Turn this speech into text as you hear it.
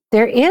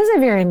there is a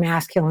very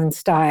masculine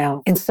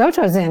style in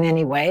Soto Zen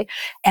anyway,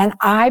 and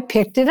I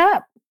picked it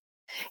up.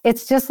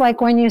 It's just like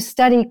when you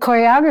study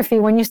choreography,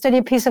 when you study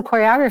a piece of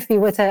choreography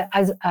with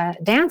a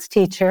dance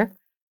teacher,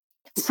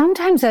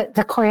 sometimes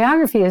the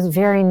choreography is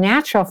very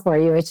natural for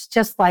you. It's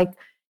just like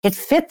it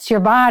fits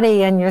your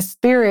body and your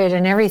spirit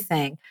and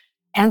everything.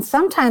 And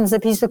sometimes a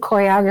piece of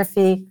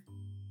choreography,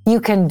 you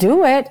can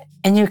do it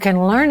and you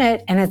can learn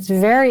it and it's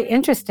very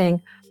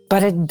interesting,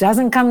 but it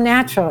doesn't come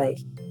naturally.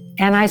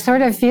 And I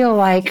sort of feel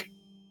like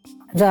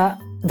the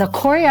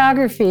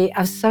choreography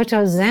of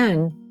Soto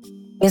Zen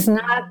is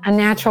not a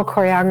natural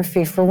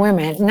choreography for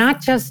women,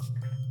 not just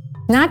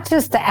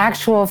the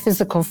actual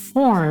physical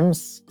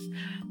forms,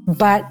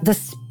 but the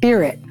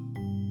spirit.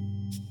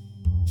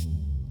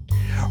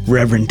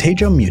 Reverend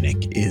Tejo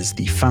Munich is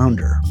the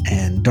founder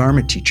and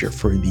Dharma teacher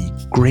for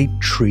the Great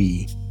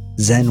Tree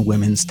Zen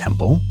Women's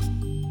Temple,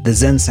 the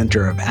Zen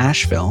Center of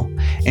Asheville,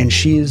 and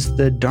she is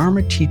the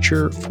Dharma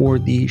teacher for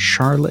the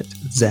Charlotte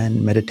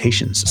Zen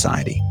Meditation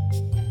Society.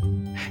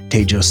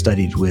 Tejo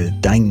studied with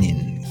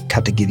Dainin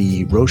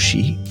Katagiri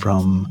Roshi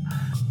from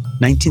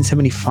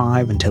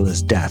 1975 until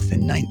his death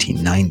in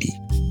 1990.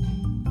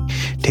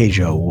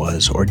 Tejo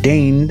was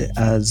ordained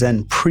a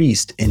Zen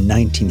priest in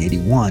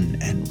 1981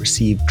 and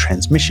received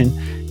transmission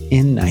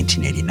in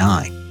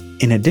 1989.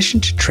 In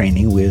addition to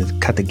training with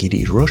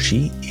Katagiri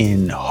Roshi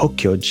in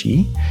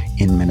Hokkyoji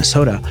in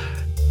Minnesota,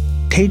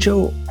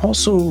 Tejo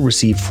also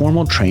received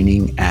formal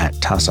training at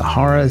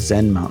Tassajara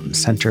Zen Mountain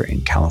Center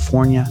in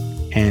California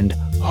and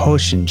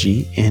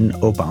Hoshinji in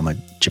Obama,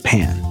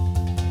 Japan.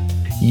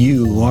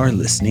 You are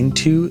listening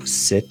to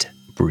Sit,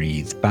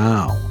 Breathe,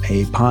 Bow,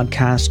 a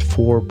podcast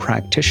for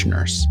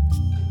practitioners.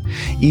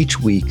 Each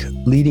week,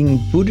 leading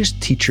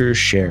Buddhist teachers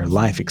share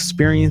life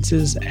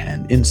experiences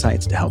and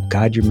insights to help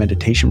guide your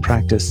meditation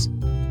practice,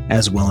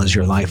 as well as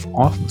your life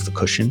off of the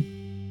cushion.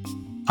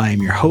 I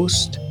am your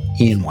host,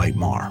 Ian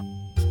Whitemar.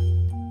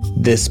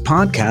 This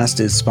podcast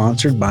is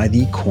sponsored by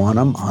the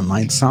Quantum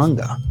Online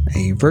Sangha,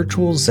 a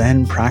virtual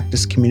Zen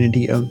practice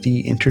community of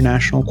the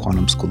International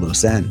Quantum School of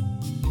Zen.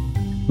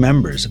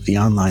 Members of the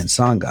online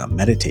Sangha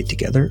meditate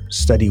together,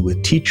 study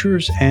with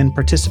teachers, and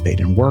participate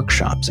in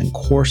workshops and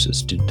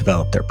courses to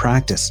develop their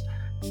practice.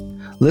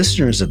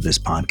 Listeners of this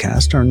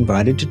podcast are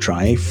invited to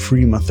try a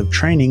free month of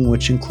training,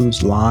 which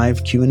includes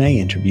live Q&A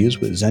interviews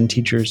with Zen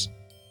teachers,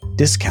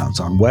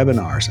 discounts on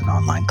webinars and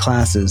online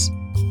classes,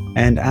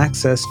 and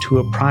access to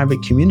a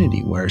private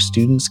community where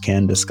students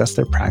can discuss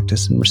their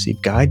practice and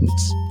receive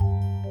guidance.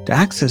 To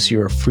access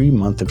your free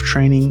month of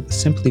training,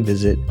 simply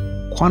visit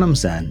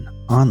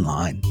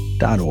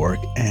quantumzenonline.org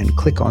and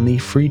click on the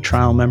free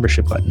trial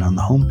membership button on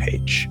the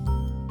homepage.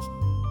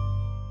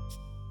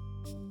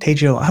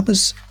 Tejo, I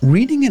was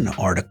reading an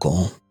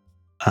article,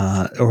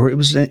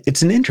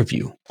 it's an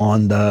interview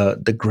on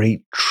the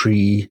Great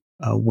Tree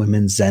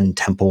Women's Zen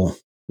Temple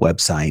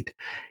website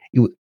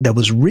that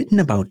was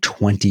written about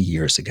 20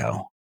 years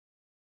ago.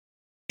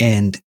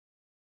 And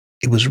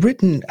it was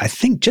written, I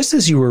think, just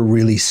as you were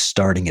really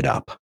starting it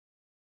up.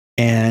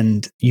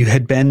 And you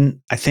had been,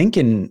 I think,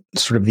 in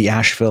sort of the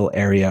Asheville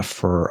area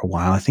for a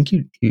while. I think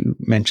you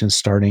mentioned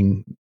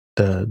starting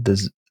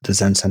the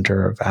Zen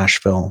Center of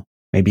Asheville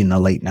maybe in the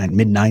late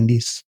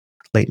 90s.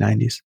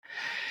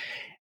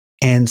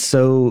 And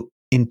so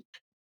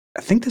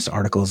I think this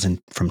article is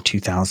from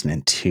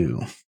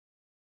 2002.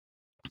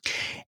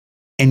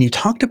 And you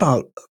talked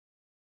about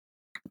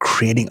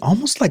creating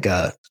almost like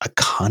a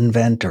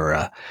convent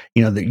or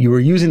that you were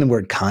using the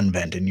word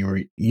convent and you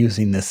were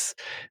using this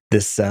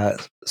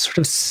sort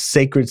of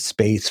sacred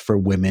space for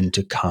women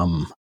to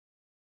come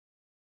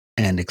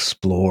and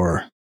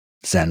explore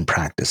Zen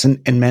practice.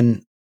 And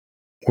men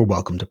were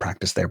welcome to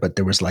practice there, but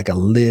there was like a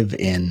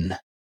live-in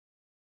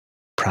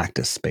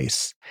practice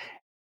space.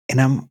 And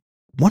I'm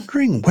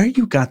wondering where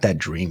you got that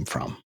dream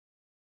from.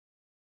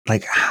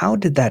 Like, how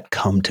did that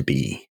come to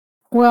be?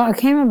 Well, it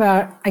came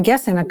about, I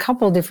guess, in a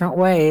couple different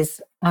ways.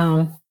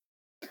 When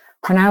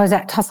I was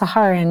at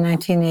Tassajara in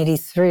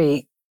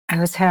 1983, I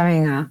was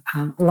having a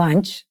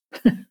lunch.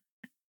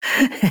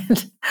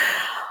 And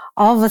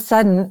all of a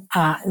sudden,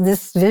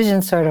 this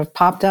vision sort of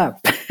popped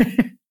up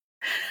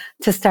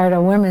to start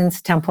a women's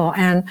temple.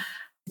 And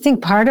I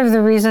think part of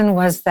the reason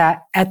was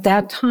that at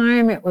that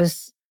time, it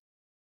was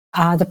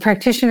the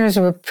practitioners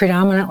were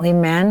predominantly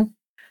men.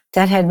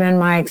 That had been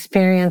my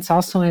experience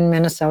also in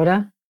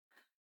Minnesota.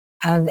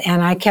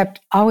 And I kept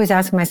always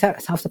asking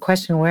myself the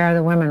question, where are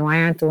the women?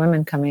 Why aren't the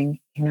women coming?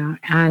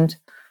 And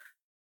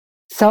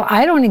so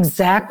I don't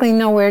exactly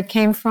know where it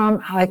came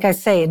from. Like I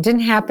say, it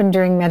didn't happen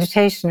during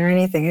meditation or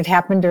anything. It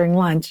happened during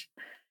lunch.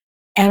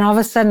 And all of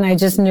a sudden, I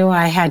just knew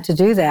I had to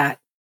do that.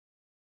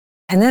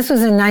 And this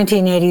was in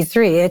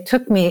 1983. It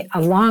took me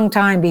a long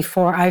time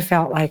before I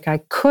felt like I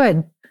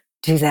could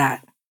do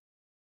that.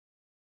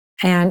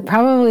 And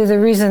probably the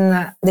reason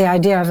that the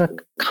idea of a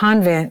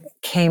convent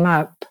came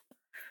up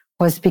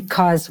was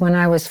because when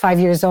I was 5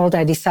 years old,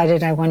 I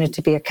decided I wanted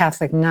to be a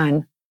Catholic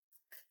nun.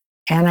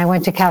 And I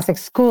went to Catholic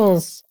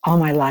schools all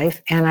my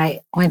life, and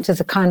I went to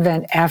the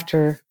convent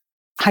after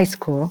high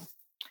school.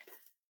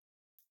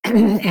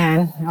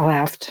 and I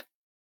left.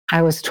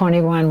 I was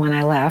 21 when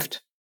I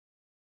left.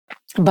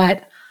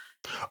 But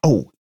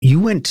you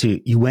went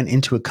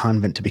into a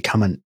convent to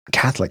become a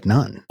Catholic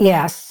nun.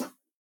 Yes.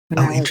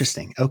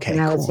 Interesting. Okay,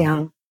 when cool. I was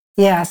young.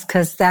 Yes,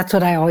 because that's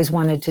what I always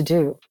wanted to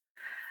do.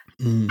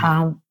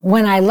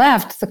 When I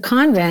left the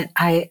convent,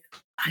 I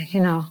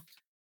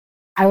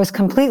was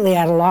completely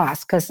at a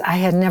loss because I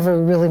had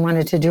never really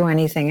wanted to do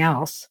anything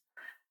else.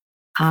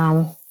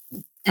 And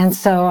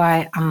so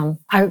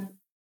I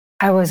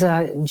was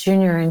a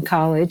junior in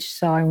college,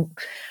 so I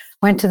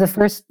went to the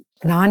first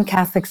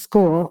non-Catholic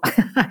school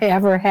I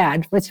ever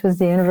had, which was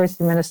the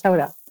University of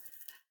Minnesota.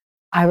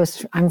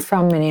 I'm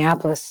from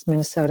Minneapolis,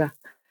 Minnesota.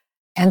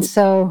 And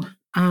so,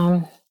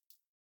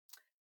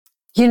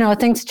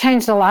 things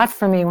changed a lot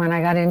for me when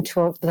I got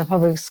into the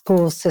public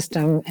school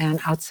system and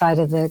outside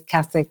of the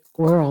Catholic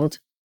world.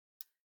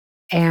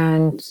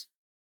 And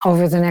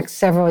over the next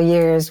several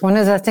years, one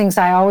of the things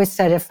I always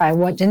said, if I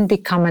didn't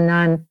become a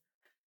nun,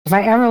 if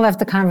I ever left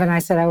the convent, I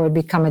said I would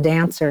become a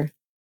dancer.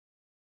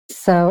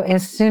 So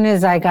as soon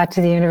as I got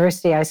to the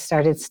university, I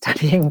started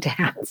studying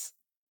dance.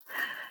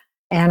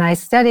 And I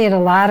studied a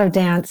lot of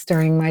dance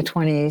during my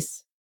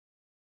 20s.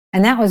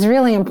 And that was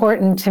really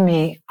important to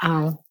me.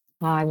 Well,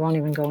 I won't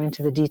even go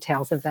into the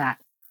details of that.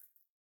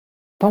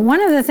 But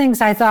one of the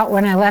things I thought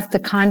when I left the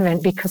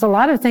convent, because a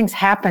lot of things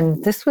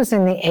happened, this was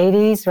in the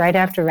 80s, right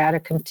after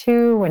Vatican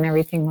II, when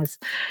everything was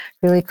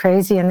really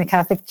crazy in the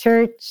Catholic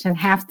Church, and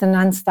half the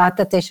nuns thought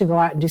that they should go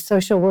out and do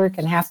social work,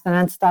 and half the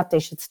nuns thought they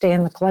should stay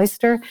in the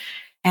cloister.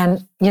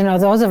 And,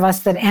 those of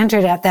us that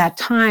entered at that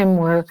time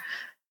were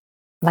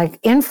like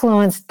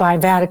influenced by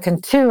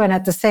Vatican II, and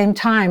at the same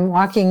time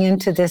walking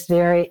into this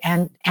very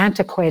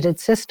antiquated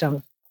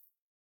system.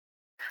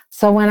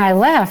 So when I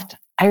left,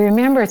 I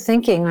remember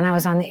thinking when I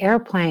was on the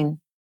airplane,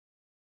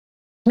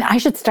 I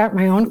should start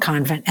my own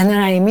convent. And then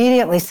I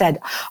immediately said,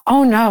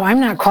 oh no, I'm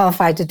not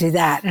qualified to do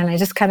that. And I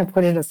just kind of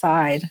put it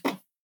aside.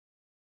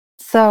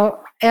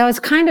 So it was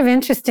kind of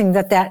interesting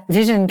that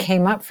vision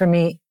came up for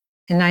me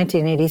in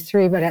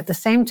 1983, but at the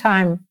same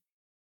time,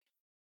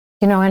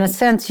 in a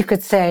sense, you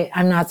could say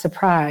I'm not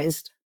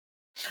surprised,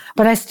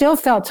 but I still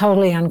felt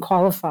totally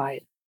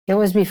unqualified. It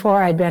was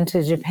before I'd been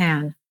to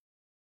Japan,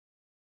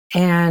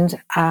 and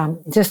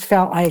just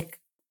felt like,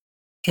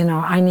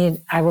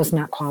 I was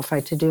not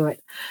qualified to do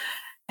it.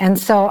 And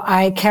so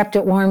I kept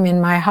it warm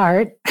in my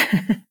heart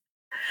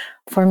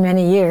for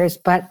many years.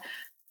 But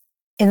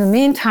in the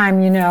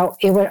meantime,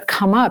 it would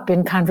come up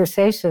in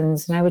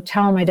conversations, and I would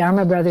tell my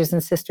Dharma brothers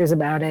and sisters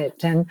about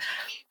it. And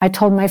I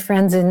told my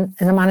friends in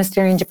the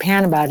monastery in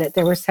Japan about it.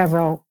 There were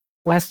several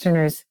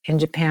Westerners in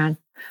Japan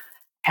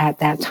at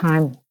that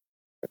time,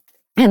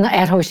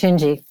 at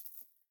Hoshinji.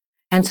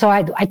 And so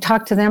I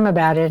talked to them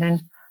about it.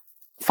 And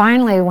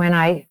finally, when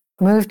I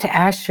moved to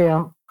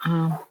Asheville,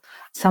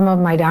 some of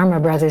my Dharma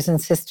brothers and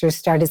sisters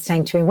started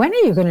saying to me, when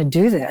are you going to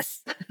do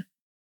this?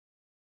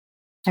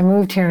 I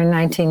moved here in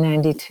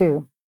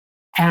 1992.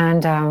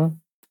 And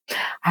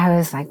I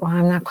was like, well,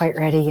 I'm not quite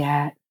ready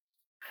yet.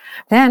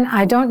 Then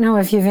I don't know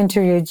if you've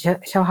interviewed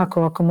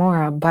Shohaku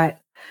Okumura,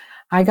 but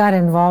I got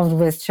involved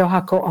with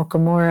Shohaku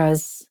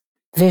Okumura's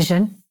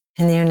vision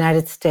in the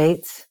United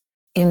States.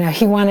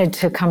 He wanted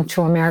to come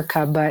to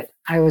America, but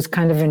I was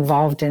kind of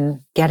involved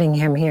in getting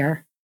him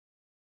here.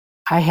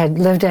 I had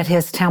lived at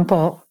his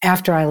temple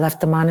after I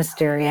left the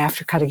monastery,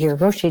 after Katagiri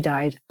Roshi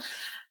died.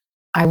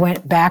 I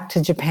went back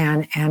to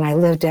Japan and I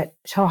lived at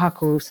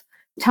Shohaku's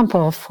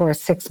temple for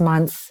 6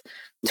 months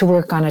to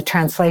work on a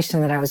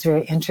translation that I was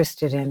very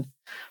interested in,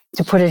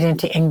 to put it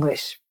into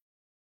English.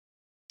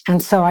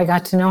 And so I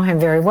got to know him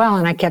very well.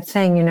 And I kept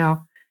saying,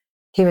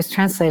 he was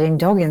translating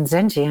Dogen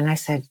Zenji. And I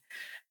said,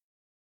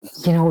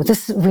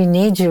 we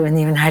need you in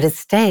the United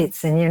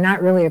States, and you're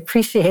not really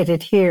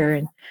appreciated here.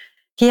 And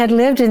he had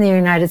lived in the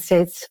United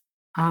States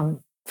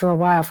for a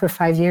while, for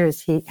 5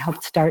 years. He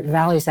helped start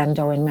Valley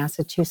Zendo in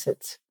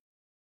Massachusetts.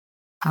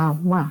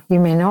 Well, you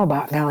may know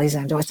about Valley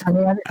Zendo. It's on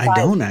the other side. I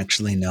don't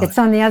actually know. It's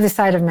on the other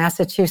side of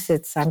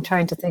Massachusetts. I'm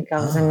trying to think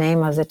of the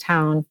name of the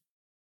town.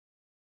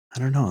 I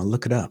don't know. I'll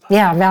look it up.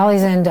 Yeah, Valley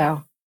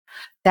Zendo.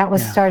 That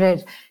was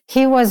started.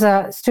 He was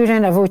a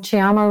student of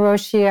Uchiyama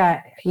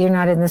Roshi. You're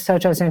not in the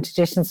Soto Zen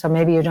tradition, so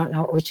maybe you don't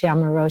know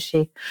Uchiyama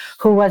Roshi,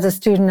 who was a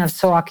student of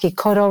Soaki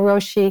Kodo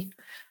Roshi.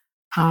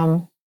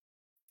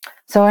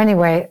 So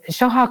anyway,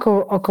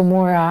 Shohaku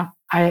Okumura,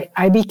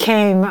 I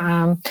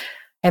became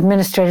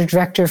administrative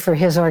director for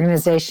his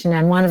organization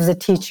and one of the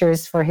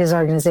teachers for his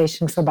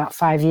organization for about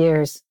 5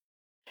 years.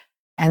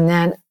 And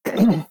then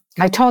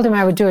I told him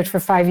I would do it for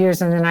 5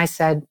 years, and then I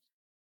said,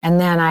 and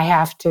then I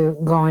have to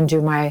go and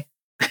do my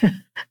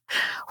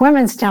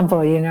women's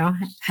temple,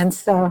 and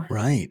so.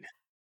 Right.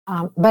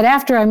 But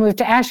after I moved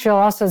to Asheville,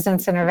 also Zen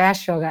Center of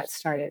Asheville got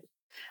started.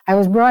 I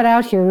was brought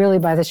out here really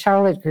by the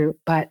Charlotte group,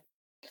 but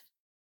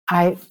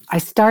I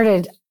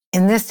started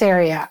in this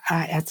area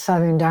at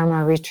Southern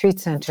Dharma Retreat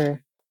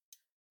Center.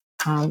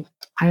 I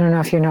don't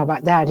know if you know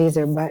about that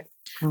either, but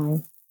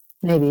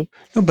maybe.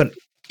 No, but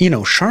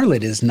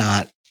Charlotte is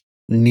not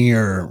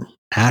near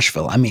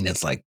Asheville. I mean,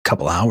 it's like a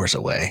couple hours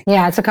away.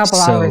 Yeah, it's a couple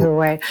hours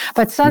away.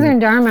 But Southern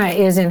Dharma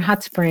is in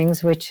Hot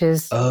Springs, which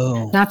is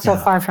not so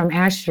far from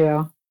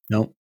Asheville.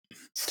 Nope.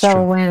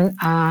 So when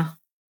I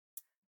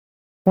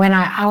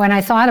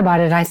thought about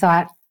it, I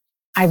thought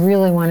I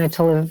really wanted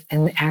to live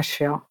in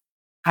Asheville.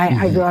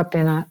 I grew up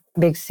in a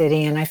big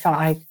city, and I felt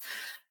like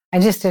I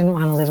just didn't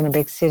want to live in a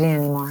big city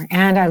anymore.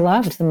 And I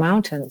loved the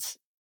mountains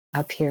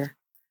up here.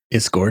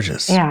 It's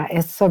gorgeous. Yeah,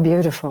 it's so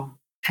beautiful.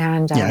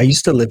 And I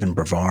used to live in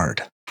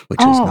Brevard,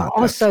 which is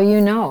not. So you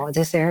know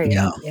this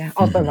area. Yeah.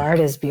 Oh, Brevard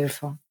is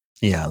beautiful.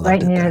 Yeah, I loved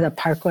right it near there. the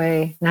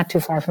Parkway, not too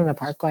far from the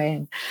Parkway.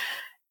 And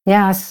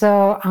yeah,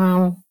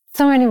 so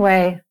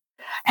anyway,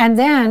 and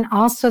then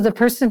also the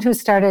person who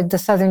started the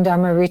Southern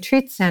Dharma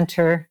Retreat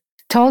Center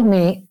told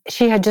me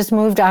she had just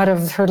moved out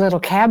of her little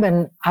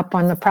cabin up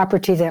on the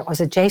property that was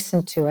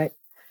adjacent to it.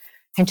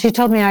 And she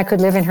told me I could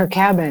live in her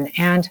cabin.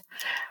 And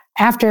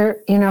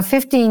after,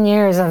 15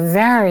 years of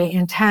very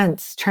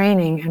intense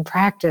training and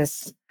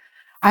practice,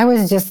 I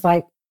was just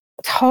like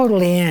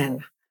totally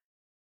in.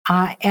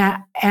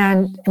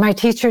 And my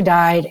teacher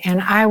died,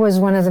 and I was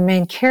one of the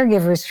main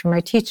caregivers for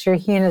my teacher.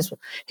 He and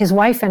his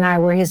wife and I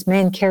were his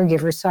main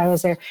caregivers. So I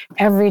was there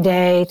every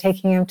day,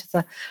 taking him to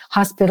the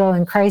hospital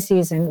and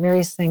crises and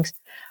various things.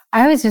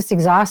 I was just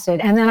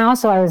exhausted. And then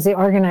also I was the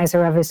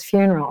organizer of his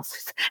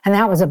funerals, and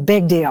that was a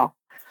big deal.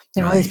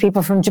 All these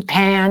people from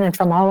Japan and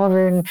from all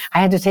over, and I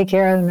had to take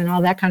care of them and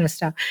all that kind of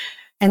stuff.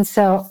 And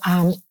so,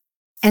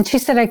 and she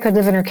said I could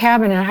live in her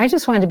cabin, and I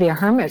just wanted to be a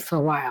hermit for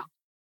a while.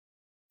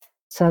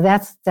 So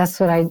that's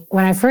what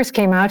when I first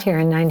came out here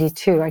in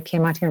 92, I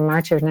came out here in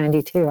March of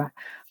 92.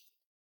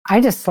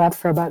 I just slept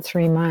for about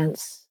 3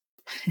 months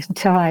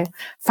until I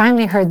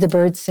finally heard the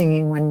birds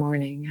singing one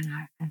morning. And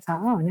I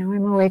thought, oh, now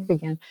I'm awake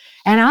again.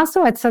 And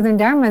also at Southern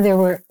Dharma, there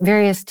were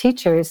various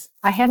teachers.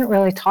 I hadn't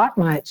really taught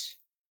much,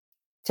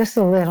 just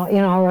a little.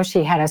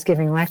 Roshi had us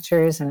giving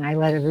lectures, and I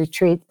led a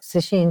retreat,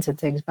 sessions and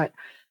things, but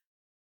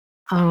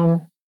I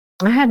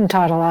hadn't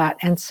taught a lot.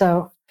 And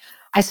so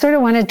I sort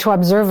of wanted to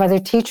observe other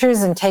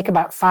teachers and take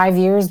about 5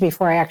 years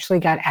before I actually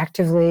got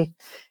actively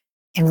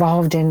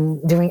involved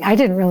in doing. I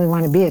didn't really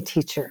want to be a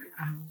teacher.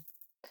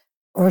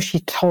 Or she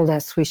told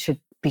us we should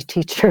be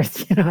teachers,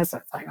 So it's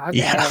like,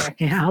 okay,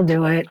 yeah, I'll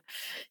do it.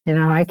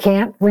 I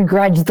can't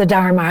begrudge the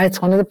Dharma.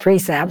 It's one of the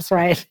precepts,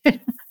 right?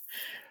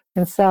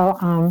 And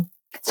so,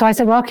 so I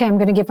said, well, okay, I'm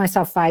going to give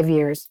myself 5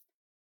 years.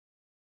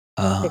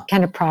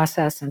 Kind of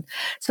process. And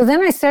so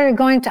then I started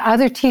going to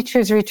other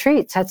teachers'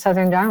 retreats at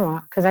Southern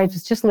Dharma, because I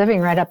was just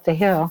living right up the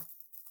hill,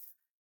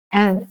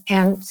 and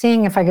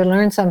seeing if I could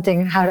learn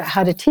something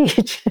how to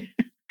teach,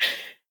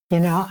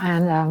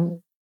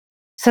 and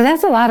so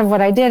that's a lot of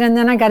what I did. And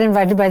then I got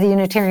invited by the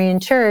Unitarian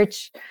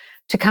Church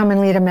to come and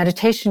lead a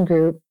meditation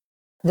group.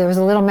 There was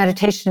a little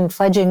meditation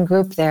fledgling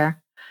group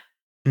there,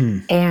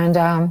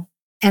 and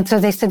so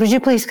they said, would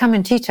you please come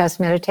and teach us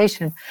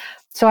meditation?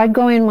 So I'd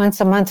go in once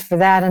a month for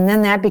that, and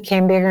then that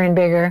became bigger and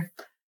bigger.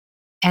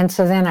 And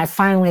so then I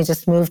finally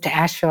just moved to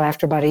Asheville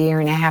after about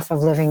 1.5 years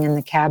of living in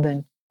the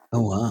cabin.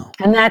 Oh, wow.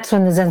 And that's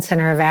when the Zen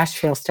Center of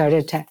Asheville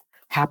started to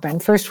happen.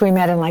 First, we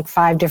met in like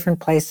 5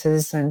 different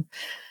places and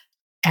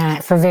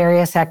for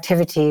various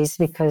activities,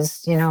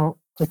 because,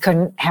 we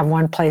couldn't have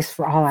one place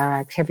for all our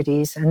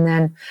activities. And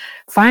then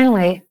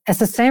finally, it's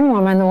the same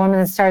woman, the woman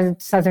that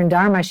started Southern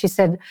Dharma, she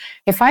said,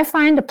 if I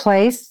find a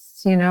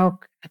place,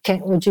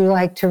 would you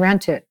like to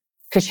rent it?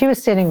 Because she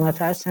was sitting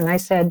with us, and I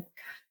said,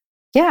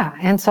 yeah.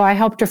 And so I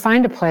helped her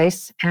find a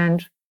place.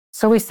 And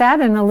so we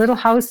sat in a little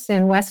house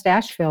in West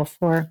Asheville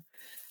for,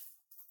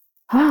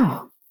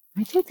 I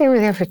think they were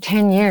there for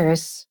 10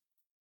 years.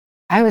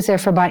 I was there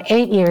for about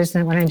 8 years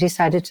when I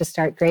decided to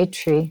start Great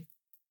Tree.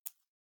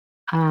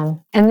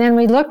 And then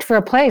we looked for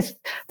a place.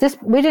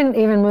 We didn't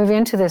even move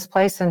into this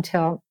place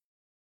until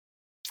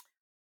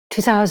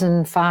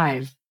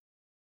 2005.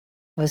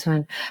 Was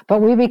when, but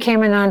we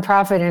became a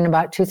nonprofit in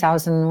about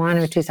 2001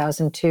 or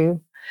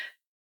 2002.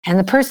 And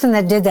the person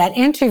that did that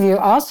interview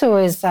also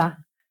is,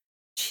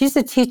 she's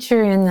a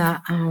teacher in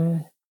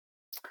the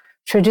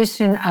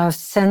tradition of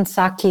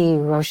Sensaki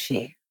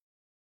Roshi,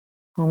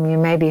 whom you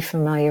may be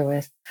familiar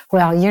with.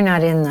 Well, you're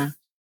not in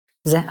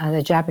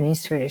the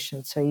Japanese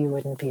tradition, so you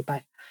wouldn't be,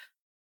 but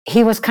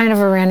he was kind of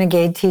a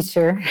renegade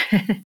teacher.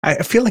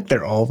 I feel like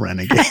they're all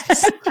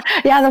renegades.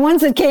 Yeah, the ones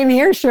that came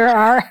here sure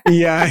are.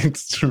 Yeah,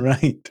 that's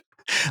right.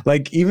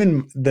 Like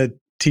even the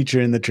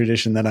teacher in the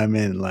tradition that I'm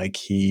in, like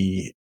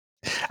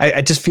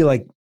I just feel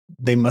like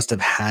they must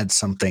have had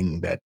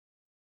something that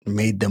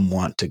made them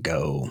want to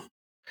go.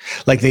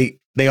 Like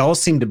they all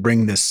seem to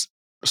bring this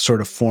sort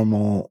of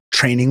formal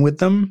training with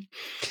them,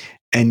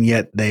 and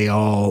yet they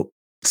all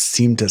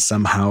seem to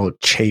somehow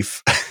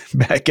chafe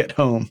back at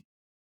home.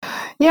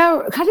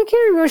 Yeah,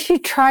 Katakiri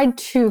Roshi tried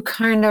to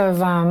kind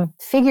of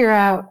figure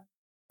out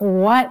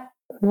what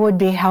would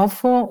be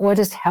helpful, what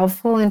is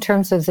helpful in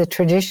terms of the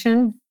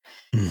tradition.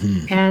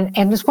 Mm-hmm. And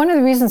it was one of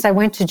the reasons I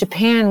went to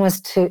Japan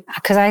was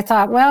because I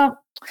thought,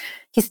 well,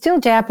 he's still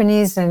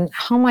Japanese, and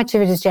how much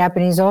of it is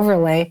Japanese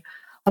overlay?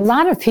 A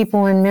lot of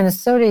people in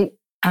Minnesota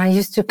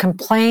used to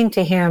complain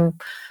to him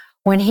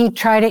when he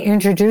tried to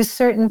introduce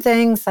certain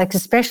things, like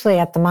especially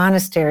at the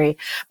monastery,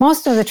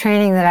 most of the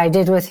training that I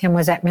did with him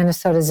was at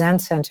Minnesota Zen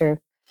Center,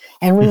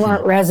 and we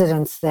weren't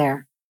residents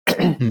there.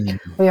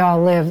 We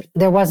all lived,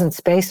 there wasn't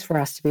space for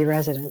us to be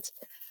residents.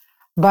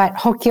 But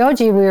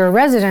Hokyoji, we were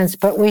residents,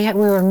 but we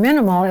were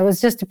minimal. It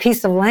was just a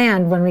piece of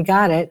land when we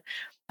got it.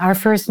 Our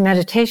first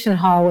meditation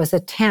hall was a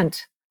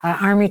tent, an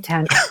army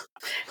tent,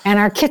 and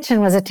our kitchen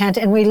was a tent,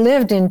 and we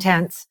lived in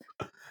tents.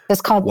 We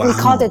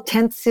called it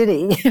Tent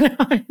City.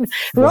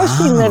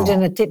 Roshi lived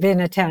in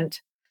a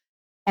tent,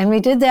 and we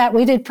did that.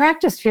 We did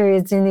practice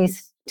periods in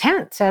these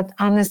tents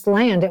on this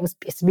land.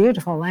 It's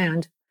beautiful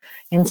land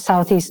in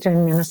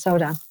southeastern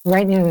Minnesota,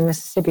 right near the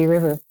Mississippi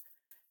River,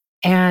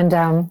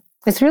 and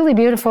it's really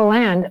beautiful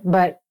land.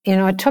 But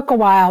it took a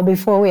while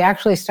before we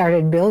actually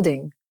started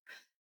building,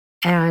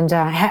 and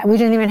we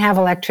didn't even have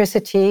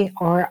electricity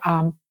or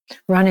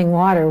running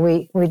water.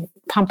 We'd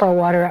pump our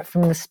water up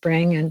from the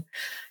spring, and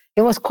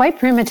it was quite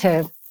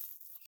primitive.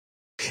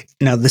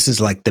 Now, this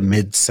is like the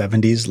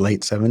mid-'70s,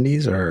 late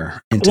 70s,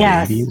 or into the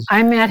 80s? Yes,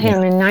 I met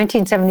him in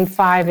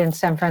 1975 in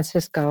San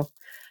Francisco.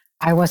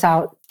 I was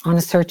out on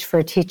a search for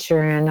a teacher,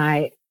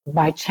 and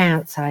by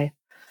chance, I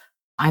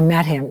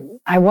met him.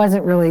 I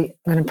wasn't really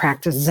going to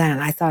practice Zen.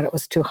 I thought it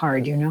was too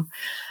hard,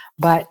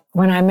 But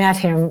when I met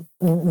him,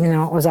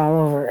 it was all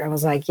over. I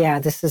was like, yeah,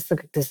 this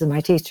is my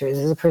teacher. This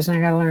is the person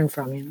I got to learn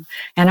from,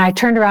 And I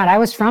turned around. I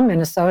was from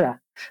Minnesota,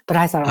 but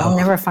I thought, I'll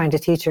never find a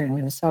teacher in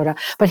Minnesota.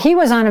 But he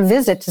was on a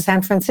visit to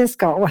San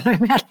Francisco when I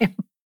met him.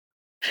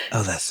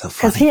 Oh, that's so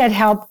funny. Because he had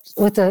helped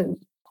with the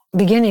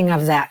beginning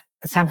of that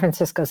San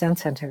Francisco Zen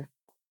Center.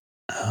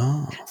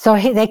 Oh. So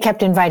they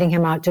kept inviting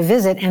him out to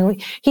visit.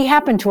 And he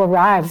happened to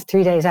arrive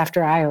 3 days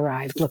after I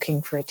arrived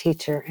looking for a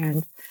teacher.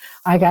 And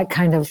I got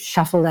kind of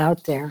shuffled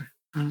out there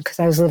because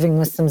I was living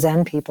with some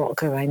Zen people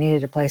because I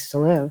needed a place to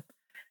live.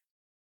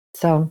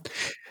 So,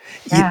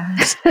 yeah.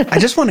 I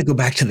just want to go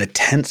back to the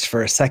tents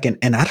for a second.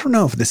 And I don't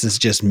know if this is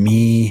just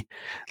me,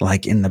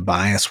 like in the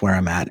bias where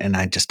I'm at, and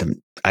I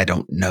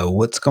don't know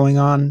what's going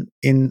on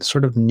in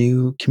sort of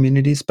new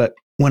communities. But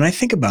when I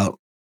think about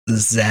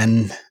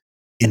Zen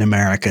in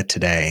America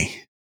today,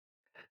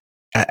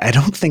 I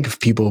don't think of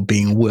people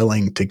being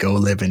willing to go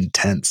live in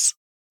tents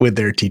with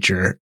their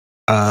teacher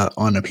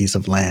on a piece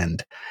of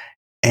land.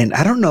 And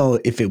I don't know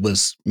if it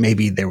was,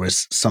 maybe there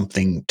was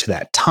something to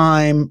that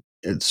time.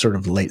 It's sort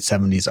of late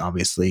 70s,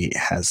 obviously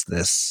has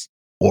this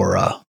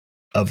aura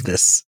of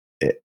this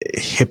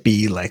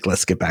hippie, like,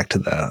 let's get back to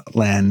the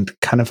land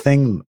kind of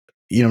thing,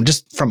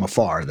 just from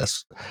afar,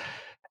 this,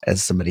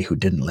 as somebody who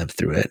didn't live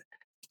through it.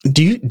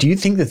 Do you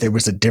think that there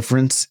was a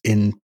difference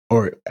in,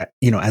 or,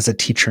 as a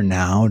teacher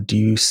now, do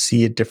you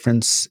see a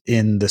difference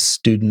in the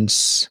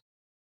students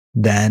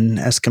then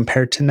as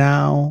compared to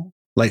now?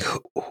 Like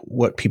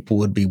what people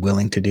would be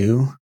willing to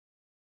do?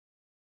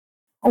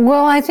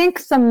 Well, I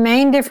think the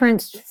main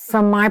difference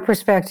from my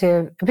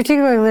perspective,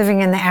 particularly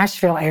living in the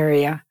Asheville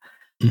area,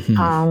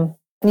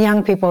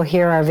 young people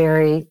here are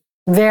very,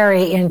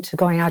 very into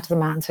going out to the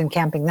mountains and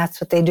camping. That's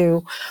what they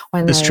do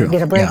when they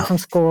get a break from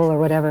school or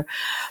whatever.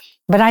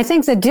 But I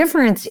think the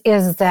difference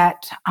is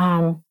that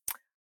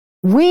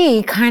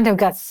we kind of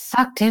got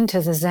sucked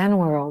into the Zen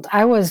world.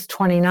 I was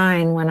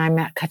 29 when I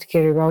met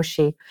Katagiri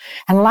Roshi,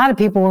 and a lot of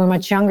people were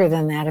much younger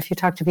than that. If you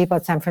talk to people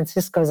at San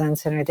Francisco Zen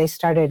Center, they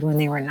started when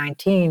they were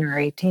 19 or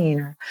 18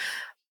 or,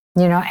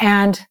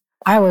 and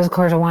I was, of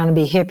course, a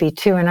wannabe hippie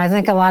too. And I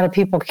think a lot of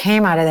people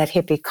came out of that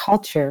hippie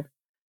culture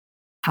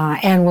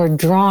and were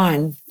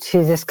drawn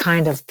to this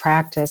kind of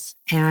practice.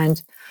 And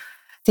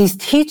these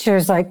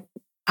teachers, like,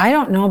 I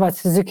don't know about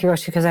Suzuki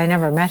Roshi because I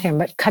never met him,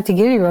 but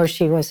Katagiri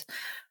Roshi was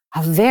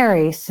a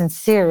very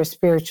sincere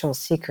spiritual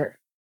seeker.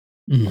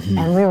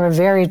 And we were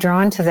very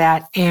drawn to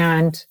that.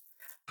 And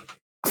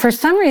for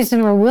some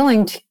reason, we're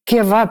willing to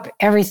give up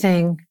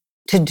everything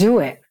to do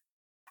it.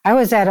 I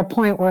was at a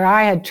point where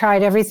I had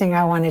tried everything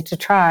I wanted to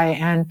try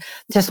and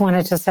just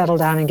wanted to settle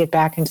down and get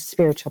back into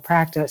spiritual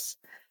practice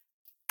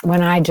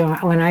when I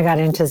got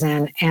into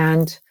Zen.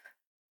 And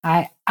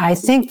I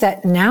think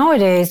that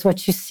nowadays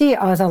what you see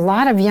with a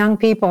lot of young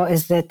people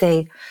is that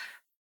they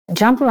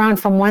jump around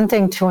from one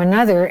thing to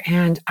another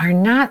and are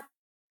not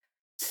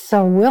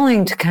so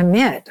willing to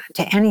commit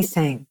to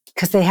anything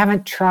because they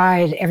haven't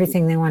tried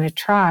everything they want to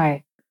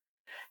try.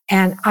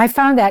 And I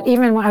found that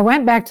even when I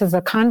went back to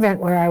the convent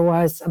where I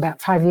was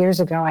about 5 years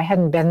ago, I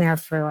hadn't been there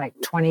for like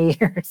 20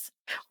 years.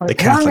 Or the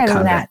Catholic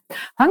convent.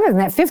 Longer than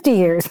that, 50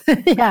 years.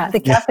 Yeah, the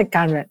Catholic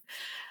convent.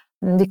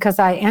 Because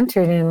I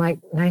entered in like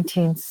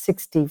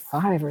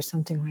 1965 or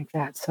something like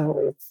that. So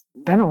it's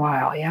been a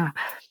while, yeah.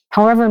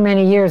 However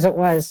many years it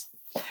was.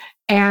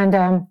 And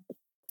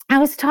I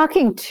was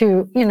talking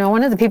to,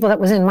 one of the people that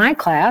was in my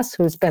class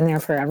who's been there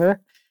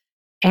forever.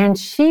 And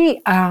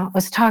she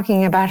was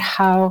talking about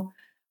how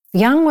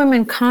young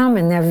women come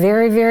and they're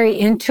very, very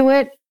into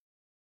it,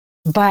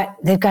 but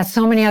they've got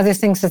so many other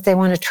things that they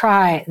want to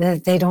try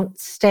that they don't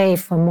stay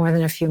for more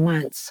than a few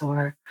months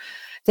or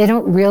they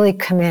don't really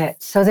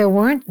commit. So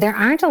there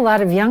aren't a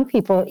lot of young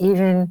people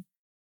even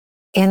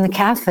in the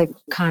Catholic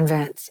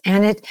convents.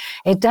 And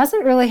it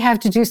doesn't really have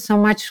to do so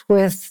much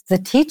with the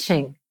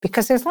teaching,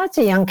 because there's lots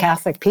of young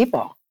Catholic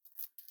people,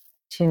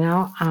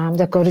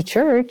 that go to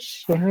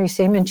church. You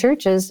see them in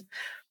churches.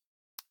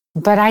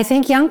 But I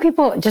think young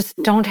people just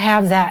don't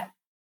have that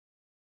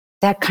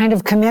kind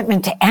of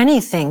commitment to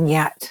anything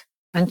yet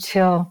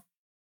until,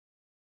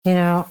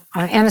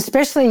 and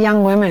especially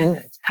young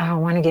women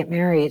want to get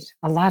married.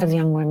 A lot of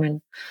young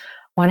women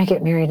want to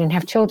get married and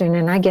have children.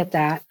 And I get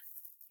that,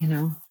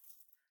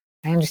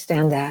 I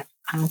understand that.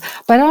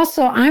 But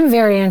also I'm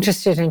very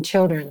interested in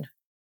children.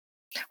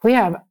 We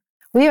have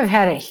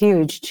had a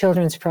huge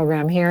children's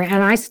program here.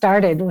 And I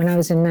started when I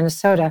was in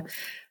Minnesota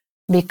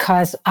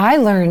because I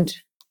learned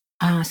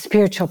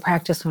spiritual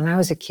practice when I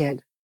was a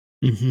kid.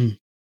 Mm-hmm.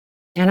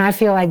 And I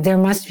feel like there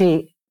must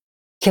be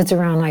kids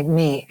around like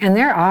me. And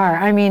there are.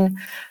 I mean,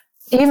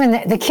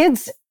 even the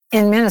kids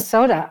in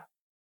Minnesota,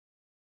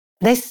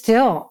 they're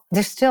still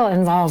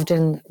involved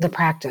in the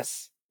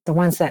practice. The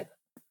ones that,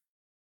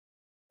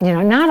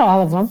 not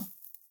all of them,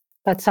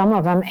 but some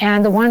of them.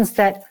 And the ones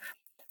that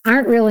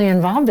aren't really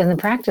involved in the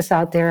practice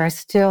out there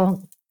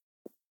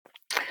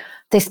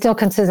they still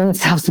consider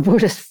themselves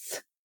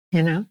Buddhists,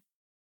 Yeah.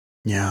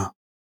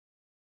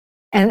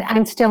 And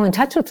I'm still in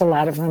touch with a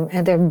lot of them,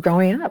 and they're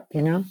growing up,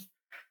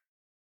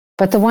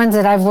 But the ones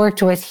that I've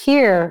worked with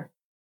here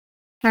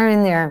are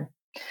in their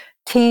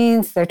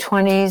teens, their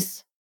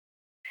 20s.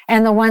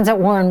 And the ones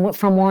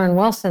from Warren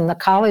Wilson, the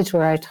college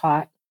where I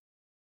taught,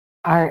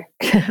 are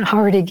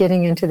already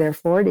getting into their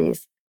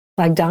 40s,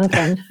 like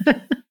Duncan.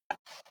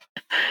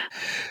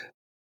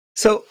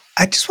 So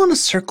I just want to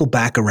circle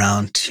back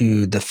around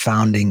to the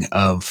founding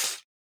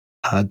of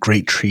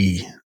Great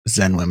Tree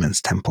Zen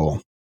Women's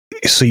Temple.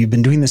 So you've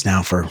been doing this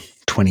now for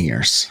 20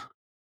 years.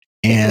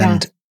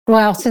 And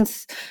well,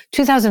 since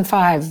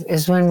 2005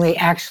 is when we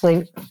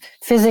actually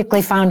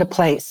physically found a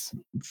place.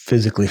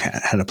 Physically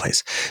had a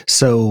place.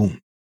 So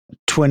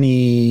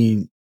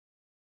 15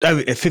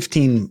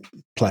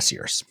 plus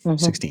years,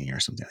 16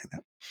 years, something like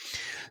that.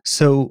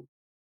 So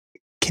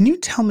can you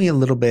tell me a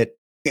little bit,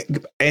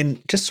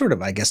 and just sort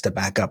of, I guess, to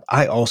back up,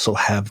 I also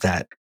have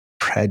that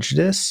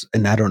prejudice,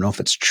 and I don't know if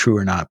it's true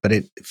or not, but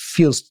it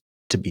feels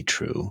to be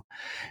true,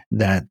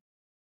 that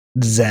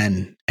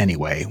Zen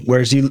anyway,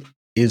 whereas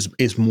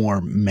is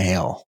more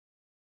male,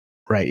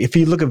 right? If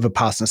you look at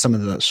Vipassana, some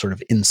of the sort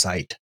of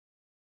insight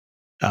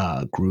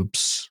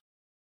groups,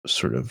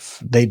 sort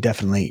of, they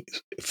definitely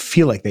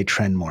feel like they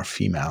trend more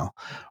female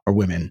or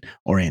women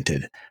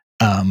oriented.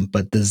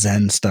 But the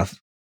Zen stuff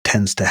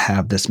tends to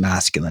have this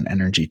masculine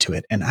energy to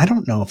it. And I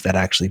don't know if that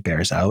actually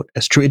bears out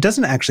as true. It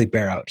doesn't actually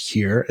bear out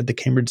here at the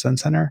Cambridge Zen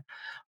Center,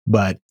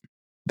 but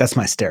that's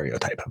my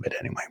stereotype of it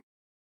anyway.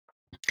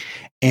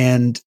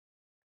 And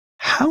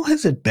how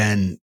has it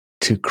been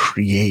to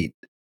create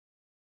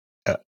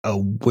a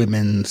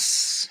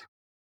women's,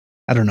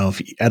 I don't know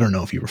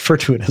if you refer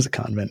to it as a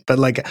convent, but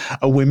like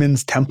a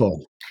women's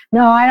temple?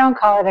 No, I don't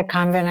call it a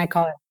convent. I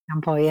call it a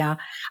temple. Yeah.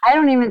 I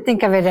don't even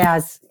think of it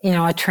as,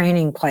 a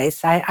training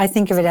place. I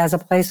think of it as a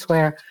place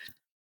where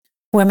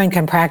women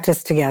can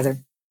practice together.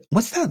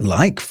 What's that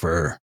like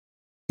for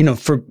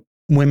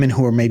women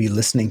who are maybe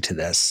listening to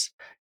this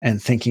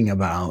and thinking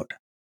about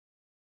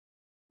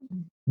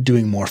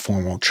doing more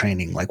formal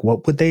training? Like,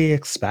 what would they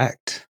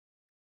expect?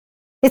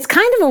 It's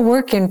kind of a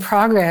work in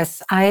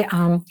progress.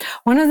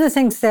 One of the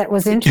things that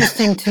was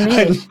interesting to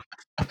me.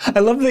 I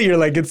love that you're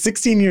like, it's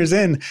 16 years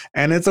in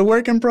and it's a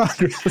work in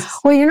progress.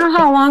 Well, you know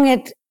how long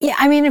if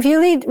you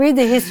read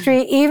the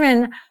history,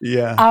 even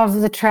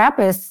of the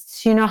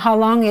Trappists, you know how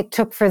long it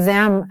took for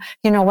them,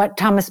 what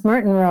Thomas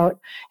Merton wrote.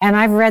 And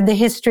I've read the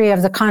history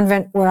of the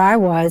convent where I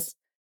was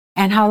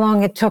and how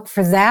long it took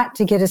for that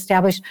to get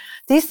established.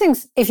 These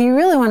things, if you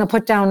really want to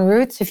put down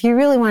roots, if you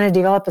really want to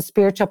develop a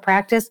spiritual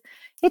practice,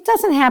 it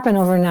doesn't happen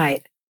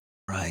overnight.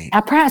 Right.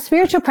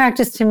 Spiritual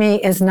practice to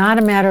me is not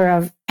a matter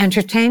of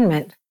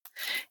entertainment.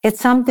 It's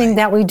something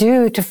that we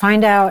do to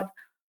find out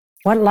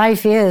what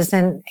life is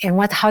and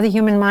how the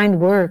human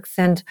mind works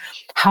and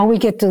how we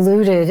get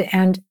deluded.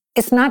 And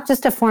it's not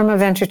just a form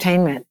of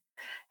entertainment.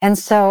 And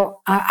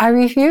so I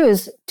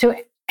refuse to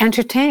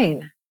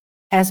entertain.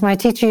 As my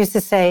teacher used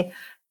to say,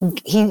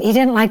 he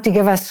didn't like to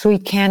give us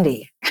sweet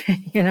candy,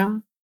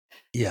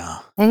 Yeah.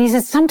 And he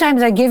said,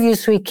 sometimes I give you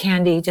sweet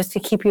candy just to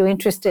keep you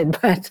interested.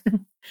 But,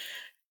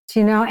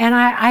 and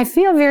I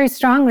feel very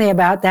strongly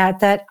about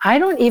that I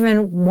don't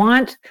even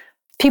want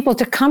people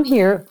to come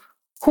here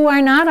who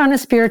are not on a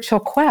spiritual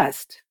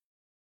quest.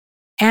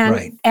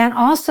 And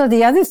also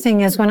the other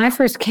thing is, when I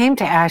first came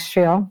to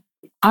Asheville,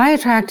 I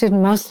attracted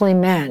mostly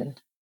men.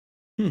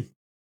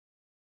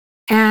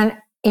 And,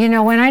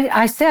 when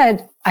I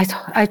said,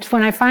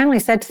 when I finally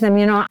said to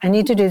them, I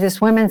need to do this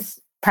women's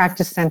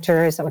practice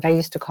center, is what I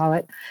used to call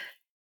it.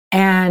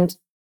 And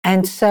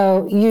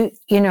so you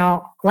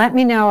let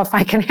me know if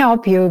I can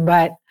help you,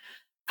 but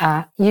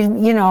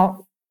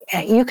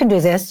you can do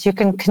this, you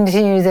can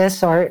continue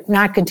this or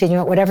not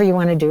continue it, whatever you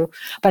want to do,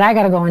 but I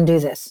got to go and do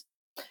this.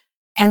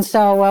 And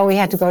so, we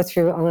had to go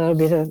through a little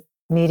bit of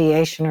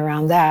mediation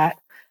around that.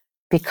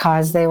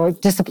 because they were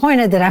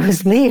disappointed that I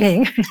was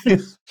leaving.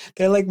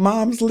 They're like,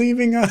 Mom's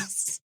leaving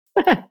us.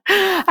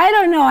 I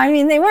don't know. I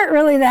mean, they weren't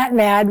really that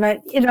bad,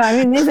 but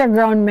these are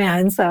grown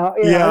men, so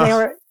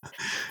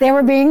they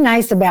were being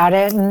nice about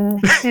it,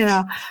 and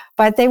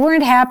but they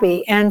weren't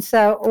happy. And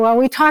so, well,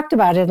 we talked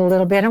about it a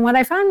little bit. And what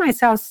I found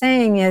myself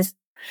saying is,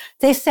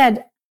 they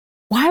said,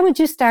 "Why would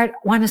you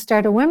want to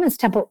start a women's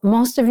temple?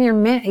 Most of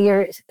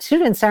your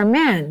students are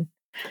men."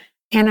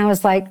 And I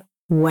was like,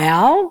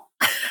 well,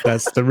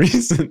 that's the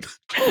reason.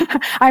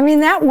 I mean,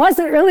 that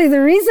wasn't really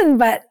the reason,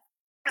 but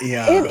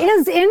it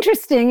is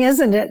interesting,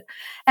 isn't it?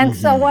 And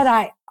so what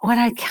I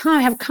kind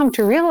of have come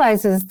to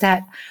realize is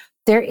that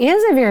there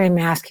is a very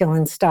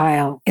masculine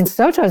style in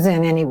Soto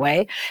Zen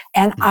anyway,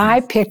 and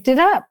I picked it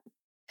up.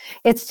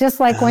 It's just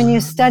like when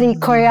you study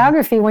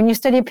choreography, when you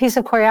study a piece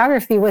of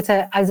choreography with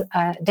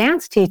a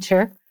dance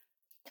teacher,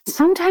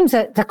 sometimes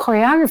the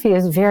choreography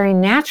is very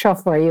natural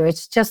for you.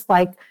 It's just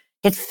like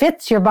it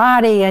fits your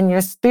body and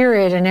your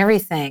spirit and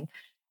everything.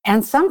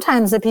 And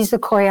sometimes a piece of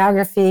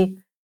choreography,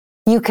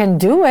 you can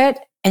do it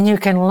and you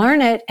can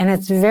learn it, and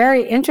it's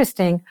very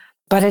interesting,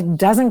 but it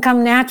doesn't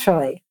come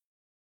naturally.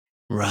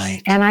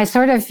 Right. And I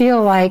sort of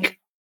feel like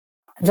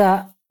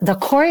the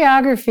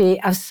choreography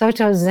of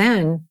Soto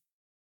Zen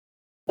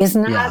is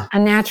not a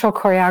natural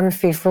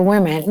choreography for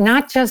women,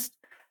 not just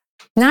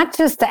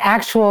the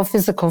actual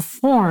physical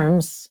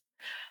forms,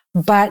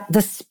 but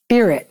the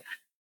spirit.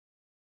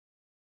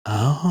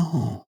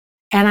 Oh.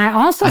 And I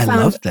also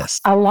found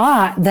a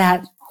lot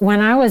that when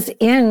I was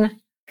in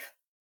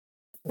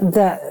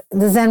the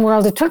Zen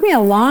world, it took me a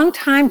long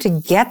time to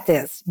get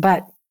this,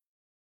 but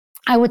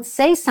I would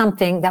say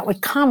something that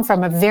would come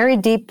from a very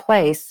deep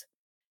place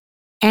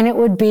and it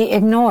would be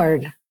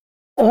ignored,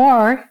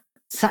 or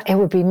it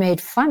would be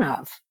made fun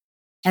of.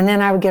 And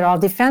then I would get all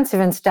defensive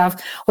and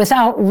stuff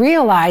without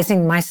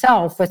realizing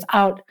myself,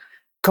 without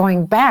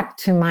going back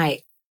to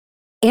my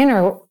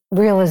inner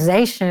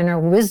realization or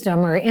wisdom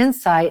or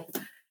insight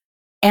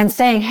and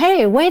saying,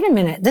 hey, wait a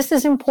minute, this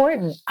is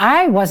important.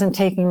 I wasn't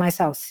taking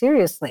myself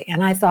seriously.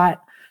 And I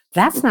thought,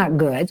 that's not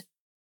good.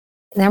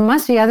 There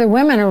must be other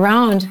women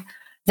around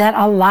that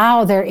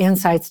allow their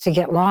insights to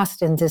get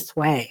lost in this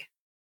way.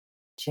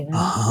 Do you know?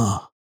 Uh-huh.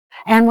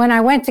 And when I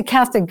went to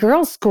Catholic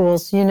girls'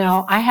 schools,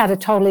 I had a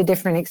totally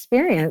different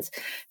experience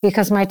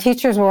because my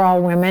teachers were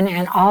all women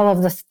and all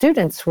of the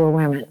students were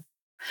women.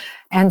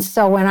 And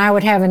so when I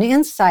would have an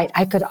insight,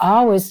 I could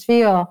always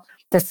feel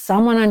that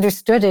someone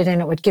understood it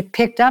and it would get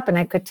picked up and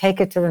I could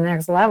take it to the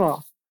next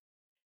level.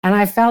 And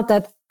I felt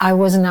that I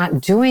was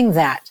not doing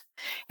that.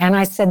 And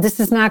I said, this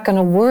is not going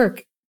to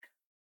work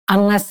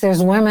unless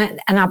there's an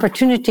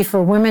opportunity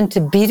for women to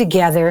be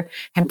together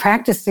and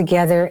practice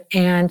together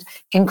and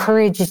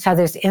encourage each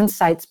other's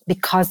insights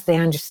because they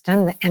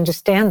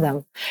understand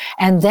them.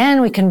 And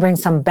then we can bring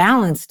some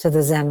balance to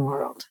the Zen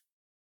world.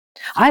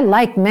 I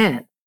like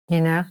men,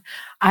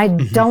 I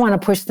don't want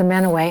to push the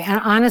men away.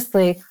 And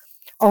honestly,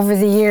 over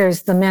the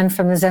years, the men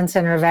from the Zen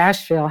Center of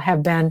Asheville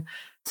have been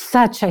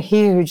such a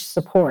huge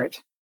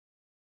support.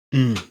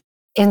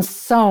 In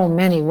so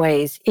many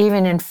ways,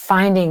 even in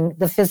finding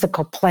the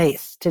physical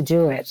place to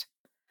do it.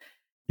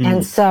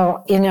 And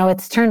so,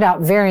 it's turned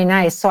out very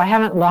nice. So I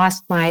haven't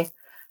lost my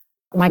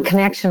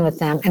connection with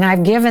them. And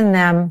I've given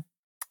them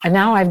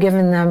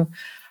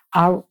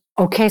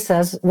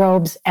Okesas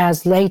robes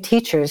as lay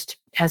teachers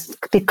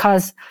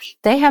because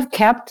they have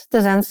kept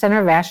the Zen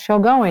Center of Asheville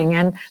going.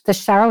 And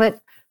the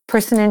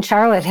person in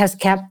Charlotte has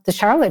kept the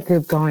Charlotte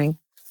group going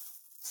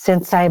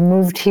since I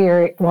moved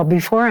here. Well,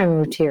 before I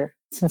moved here.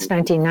 Since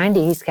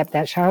 1990, he's kept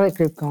that Charlotte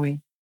group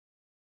going.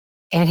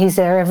 And he's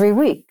there every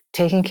week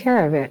taking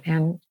care of it.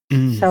 And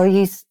so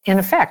he's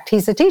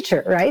a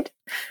teacher, right?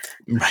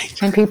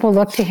 Right. And people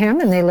look to him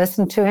and they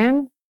listen to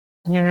him,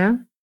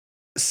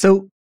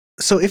 So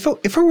if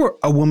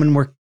a woman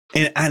were,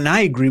 and I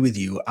agree with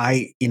you,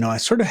 I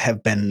sort of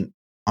have been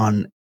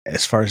on,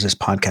 as far as this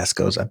podcast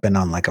goes, I've been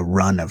on like a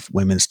run of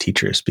women's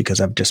teachers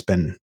because I've just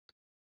been,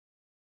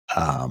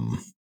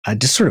 I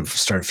just sort of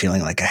started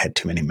feeling like I had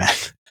too many men.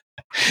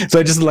 So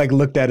I just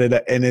looked at it,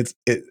 and it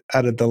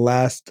out of the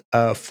last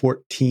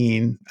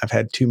 14, I've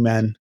had 2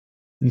 men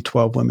and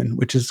 12 women,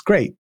 which is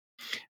great.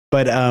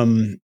 But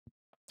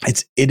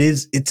it's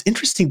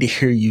interesting to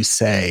hear you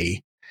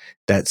say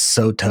that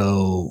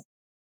Soto,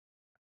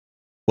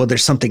 well,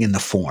 there's something in the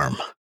form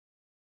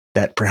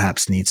that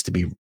perhaps needs to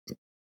be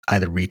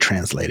either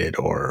retranslated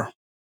or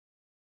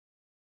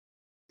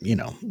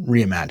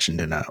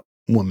reimagined in a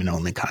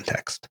woman-only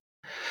context,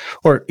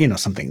 or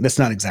something. That's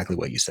not exactly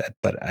what you said,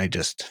 but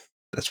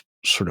that's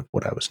sort of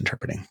what I was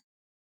interpreting.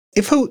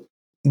 If a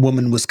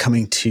woman was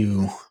coming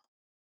to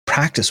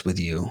practice with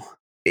you,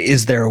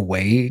 is there a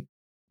way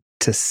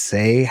to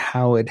say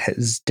how it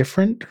is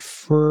different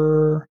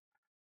for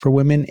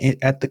women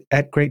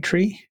at Great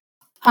Tree?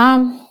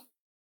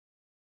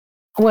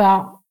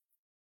 Well,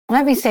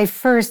 let me say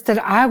first that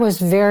I was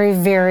very,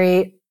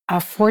 very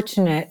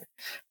fortunate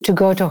to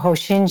go to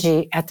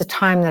Hoshinji at the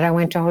time that I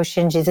went to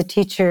Hoshinji. The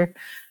teacher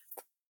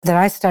that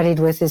I studied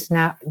with is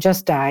now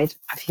just died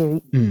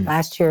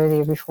last year or the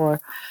year before.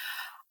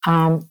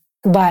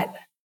 But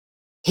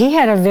he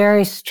had a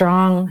very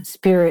strong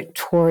spirit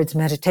towards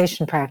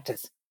meditation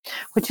practice,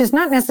 which is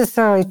not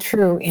necessarily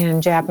true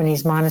in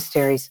Japanese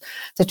monasteries.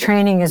 The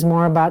training is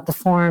more about the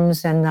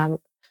forms and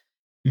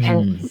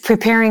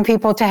preparing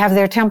people to have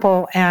their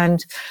temple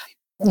and,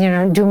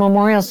 do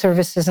memorial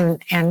services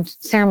and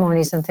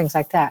ceremonies and things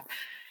like that.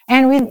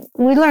 And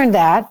we learned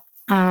that,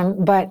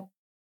 but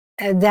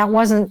that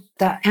wasn't,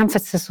 the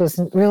emphasis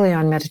wasn't really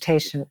on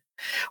meditation,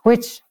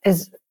 which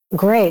is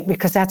great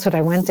because that's what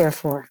I went there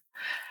for.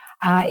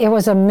 It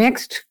was a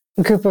mixed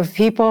group of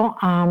people,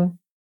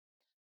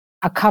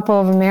 a couple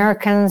of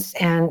Americans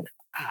and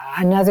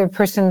another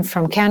person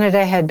from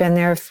Canada had been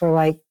there for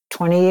like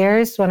 20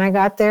 years when I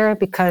got there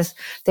because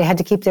they had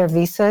to keep their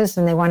visas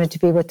and they wanted to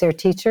be with their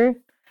teacher.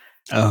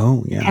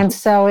 Oh, yeah. And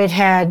so it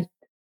had,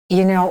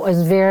 it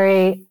was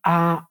very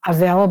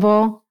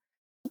available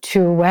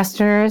to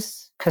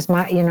Westerners because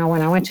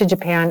when I went to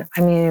Japan,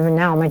 even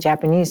now my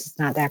Japanese is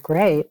not that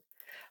great.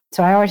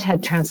 So I always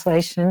had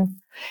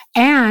translation,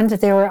 and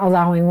they were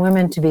allowing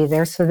women to be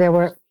there. So there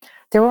were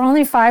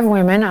only 5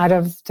 women out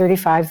of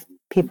 35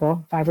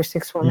 people, 5 or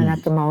 6 women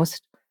at the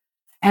most.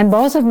 And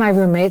both of my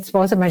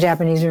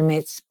Japanese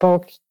roommates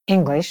spoke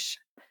English,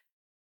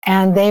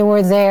 and they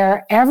were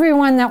there.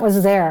 Everyone that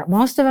was there,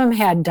 most of them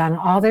had done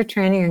all their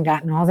training and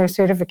gotten all their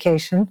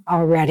certification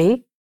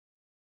already.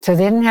 So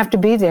they didn't have to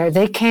be there.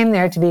 They came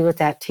there to be with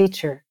that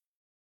teacher.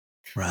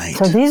 Right.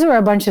 So these were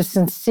a bunch of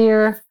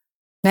sincere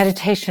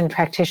meditation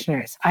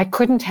practitioners. I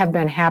couldn't have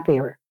been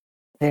happier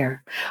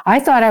there.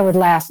 I thought I would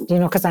last,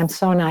 because I'm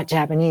so not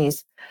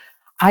Japanese.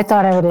 I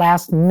thought I would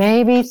last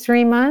maybe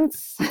 3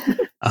 months.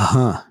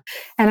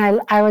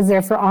 And I was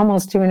there for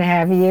almost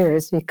 2.5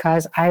 years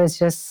because I was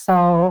just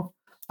so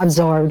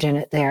absorbed in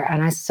it there.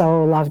 And I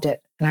so loved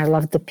it. And I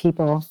loved the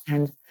people.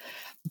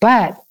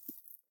 But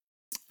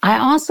I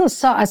also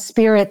saw a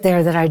spirit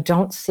there that I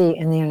don't see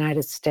in the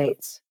United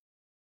States.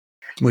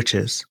 Which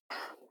is?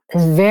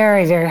 It's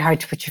very, very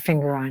hard to put your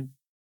finger on.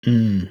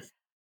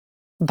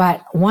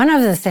 But one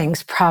of the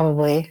things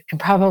probably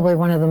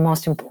one of the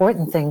most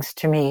important things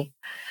to me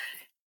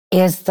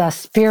is the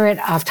spirit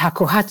of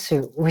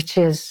takuhatsu, which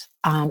is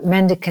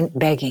mendicant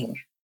begging.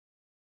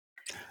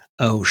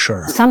 Oh,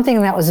 sure.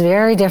 Something that was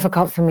very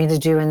difficult for me to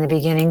do in the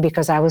beginning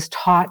because I was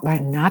taught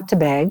not to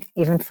beg,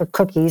 even for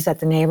cookies at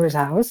the neighbor's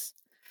house.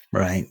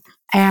 Right.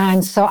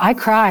 And so I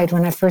cried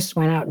when I first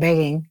went out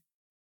begging.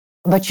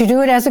 But you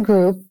do it as a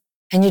group,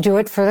 and you do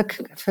it for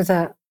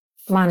the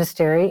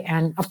monastery.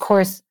 And of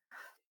course,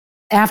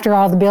 after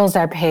all the bills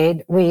are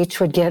paid, we each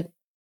would get,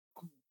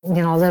 a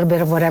little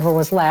bit of whatever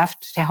was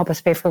left to help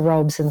us pay for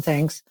robes and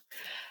things.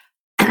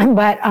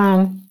 But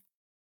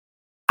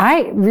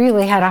I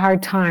really had a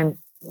hard time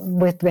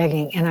with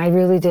begging, and I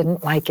really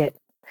didn't like it.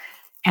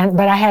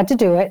 But I had to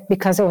do it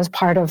because it was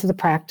part of the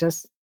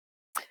practice.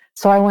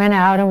 So I went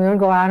out, and we would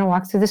go out and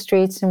walk through the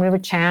streets, and we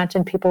would chant,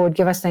 and people would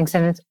give us things.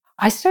 And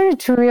I started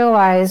to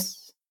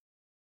realize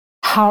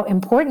how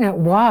important it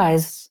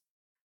was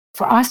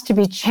for us to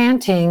be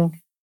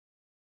chanting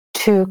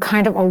to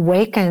kind of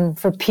awaken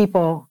for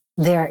people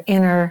their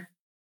inner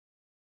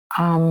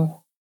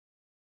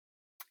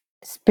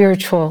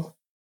spiritual,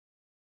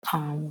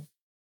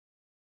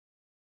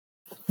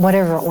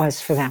 whatever it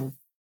was for them.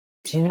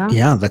 Do you know?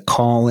 Yeah, the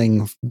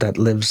calling that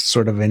lives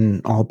sort of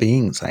in all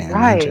beings, I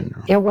imagine.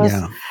 Right. It was,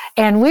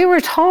 and we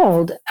were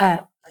told,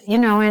 and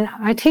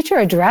my teacher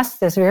addressed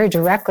this very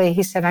directly.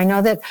 He said, I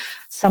know that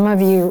some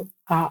of you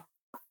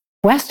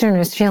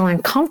Westerners feel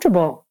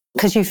uncomfortable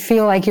because you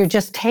feel like you're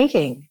just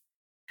taking.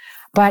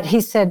 But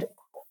he said,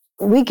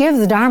 we give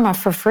the Dharma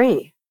for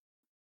free.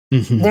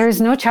 There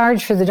is no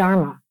charge for the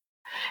Dharma.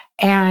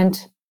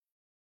 And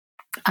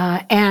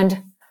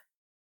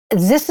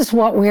this is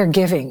what we're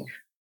giving.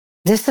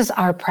 This is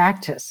our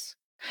practice.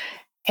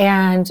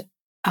 And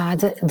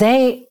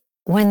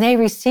when they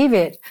receive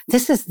it,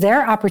 this is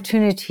their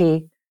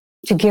opportunity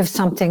to give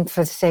something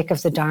for the sake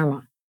of the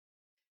Dharma.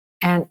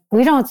 And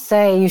we don't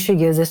say you should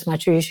give this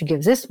much or you should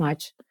give this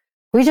much.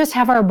 We just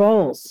have our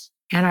bowls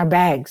and our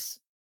bags.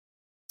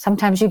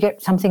 Sometimes you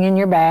get something in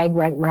your bag,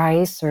 like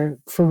rice or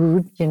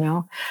food,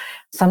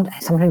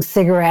 sometimes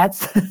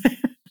cigarettes,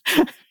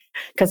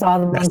 because all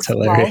the monks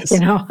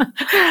smoke,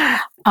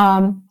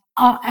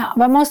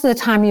 but most of the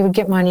time you would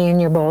get money in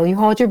your bowl. You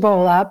hold your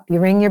bowl up, you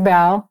ring your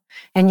bell,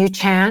 and you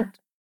chant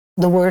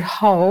the word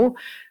ho,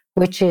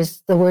 which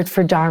is the word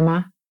for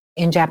Dharma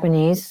in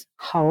Japanese,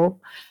 ho.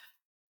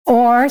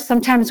 Or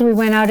sometimes we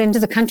went out into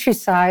the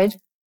countryside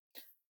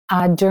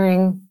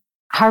during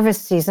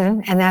harvest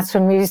season, and that's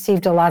when we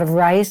received a lot of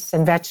rice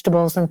and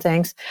vegetables and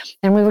things.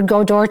 And we would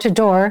go door to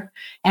door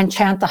and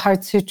chant the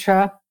Heart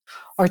Sutra,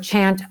 or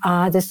chant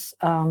it's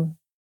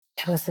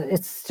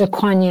the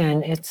Kuan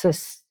Yin. It's a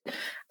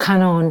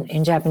kanon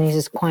in Japanese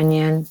is Kuan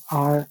Yin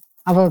or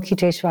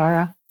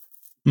Avalokiteshvara.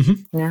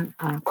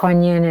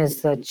 Kuan Yin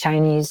is the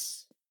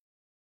Chinese.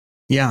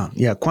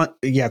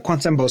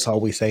 Kwansen Bosal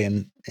we say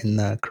in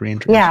the Korean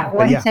tradition. Yeah,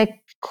 when you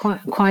say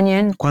Kuan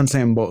Yin.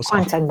 Kwansen Bosal.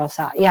 Kwansen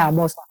Bosal,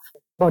 Bosal,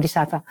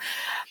 Bodhisattva.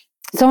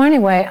 So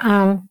anyway,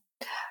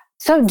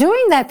 So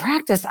doing that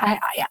practice, I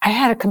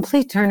had a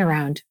complete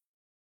turnaround.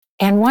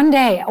 And one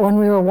day when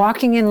we were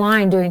walking in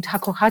line doing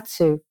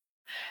takuhatsu,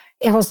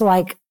 it was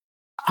like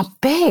a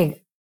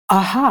big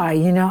aha,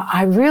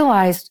 I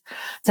realized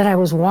that I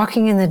was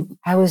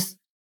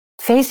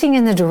facing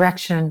in the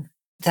direction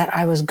that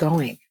I was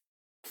going.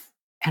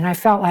 And I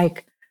felt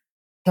like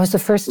it was the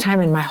first time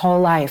in my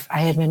whole life I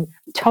had been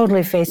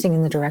totally facing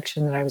in the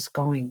direction that I was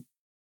going.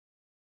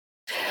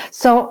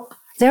 So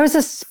there was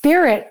a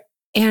spirit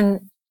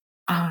in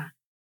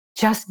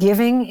just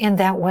giving in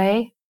that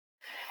way.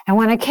 And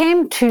when I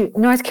came to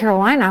North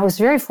Carolina, I was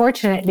very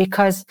fortunate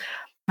because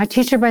my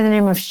teacher by the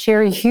name of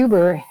Sherry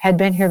Huber had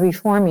been here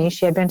before me.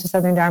 She had been to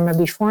Southern Dharma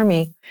before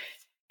me.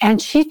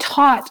 And she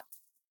taught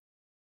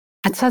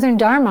at Southern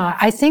Dharma.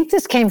 I think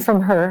this came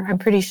from her, I'm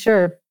pretty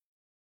sure,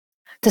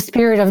 the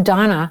spirit of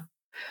Dana.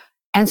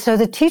 And so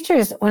the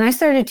teachers, when I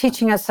started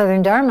teaching at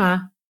Southern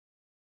Dharma,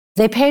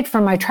 they paid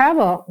for my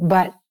travel,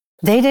 but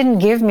they didn't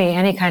give me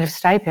any kind of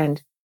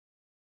stipend.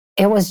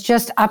 It was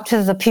just up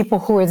to the people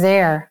who were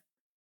there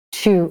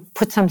to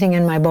put something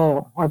in my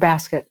bowl or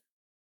basket,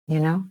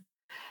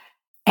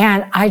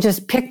 And I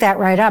just picked that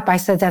right up. I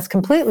said, that's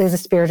completely the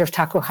spirit of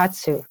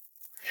takuhatsu.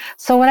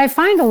 So what I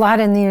find a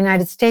lot in the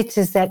United States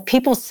is that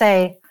people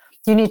say,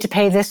 you need to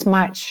pay this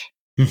much.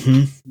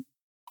 Mm-hmm.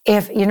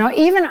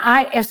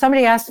 If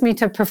somebody asks me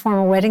to perform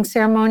a wedding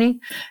ceremony,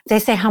 they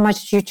say, how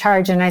much do you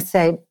charge? And I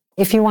say,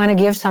 if you want to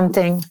give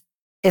something,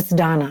 it's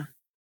dana,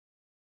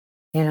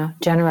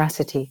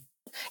 generosity.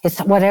 It's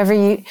whatever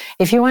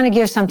if you want to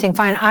give something,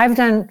 fine. I've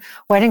done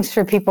weddings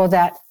for people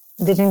that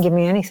they didn't give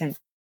me anything.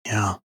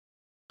 Yeah.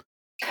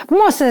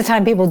 Most of the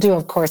time people do,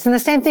 of course. And the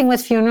same thing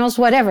with funerals,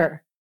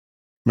 whatever.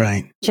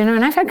 Right.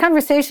 And I've had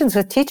conversations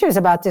with teachers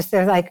about this.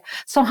 They're like,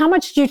 so how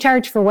much do you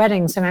charge for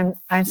weddings? And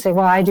I say,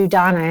 well, I do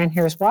dana, and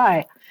here's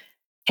why.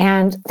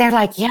 And they're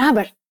like, yeah,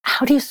 but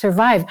how do you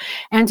survive?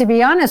 And to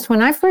be honest,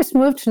 when I first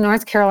moved to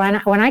North Carolina,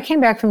 when I came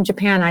back from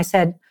Japan, I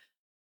said,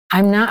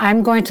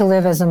 I'm going to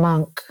live as a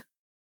monk,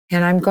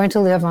 and I'm going to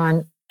live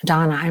on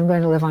dana. I'm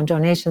going to live on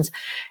donations.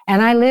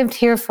 And I lived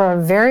here for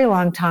a very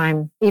long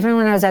time. Even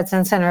when I was at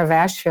Zen Center of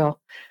Asheville,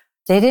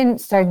 they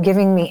didn't start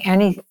giving me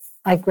any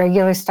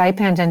regular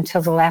stipend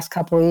until the last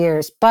couple of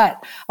years.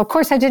 But of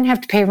course, I didn't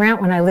have to pay rent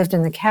when I lived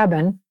in the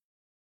cabin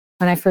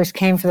when I first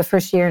came for the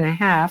first year and a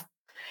half.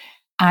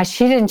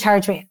 She didn't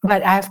charge me,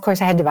 but of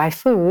course I had to buy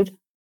food.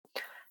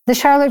 The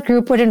Charlotte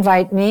group would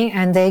invite me,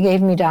 and they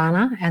gave me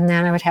dana, and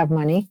then I would have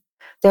money.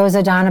 There was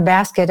a dana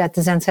basket at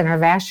the Zen Center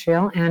of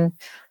Asheville, and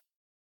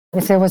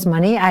if there was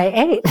money, I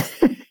ate.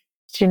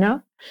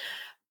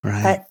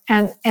 Right.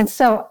 But, and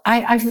so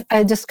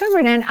I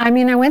discovered, and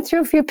I went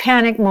through a few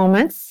panic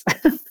moments.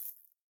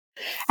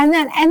 And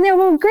there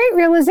were great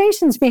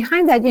realizations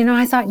behind that.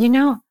 I thought,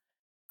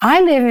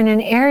 I live in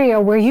an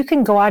area where you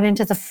can go out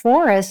into the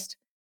forest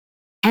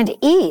and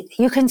eat.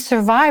 You can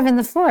survive in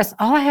the forest.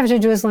 All I have to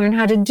do is learn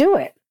how to do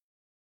it.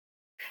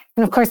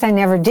 And of course, I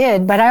never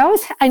did, but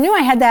I knew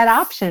I had that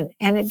option,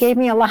 and it gave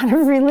me a lot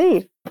of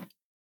relief.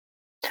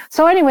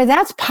 So anyway,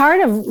 that's part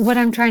of what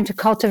I'm trying to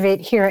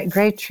cultivate here at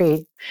Great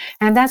Tree.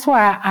 And that's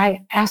why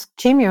I asked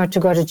Jimyo to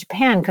go to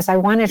Japan, because I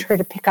wanted her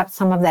to pick up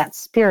some of that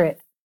spirit.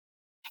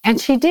 And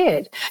she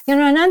did.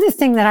 Another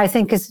thing that I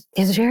think is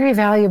very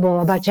valuable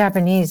about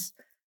Japanese,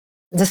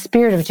 the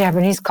spirit of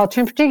Japanese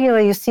culture, and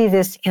particularly you see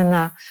this in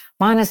the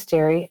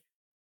monastery,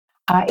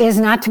 is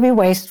not to be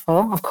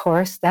wasteful, of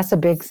course, that's a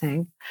big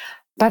thing,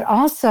 but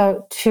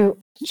also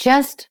to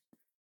just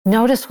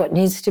notice what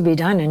needs to be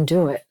done and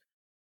do it.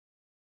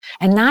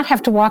 And not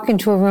have to walk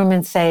into a room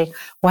and say,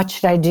 what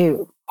should I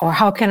do? Or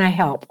how can I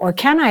help? Or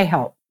can I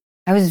help?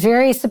 I was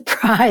very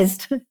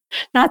surprised,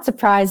 not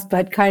surprised,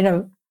 but kind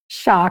of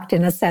shocked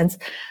in a sense.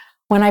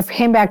 When I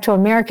came back to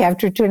America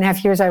after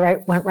 2.5 years, I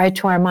went right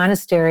to our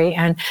monastery,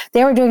 and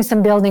they were doing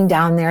some building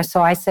down there.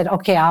 So I said,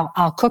 okay,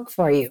 I'll cook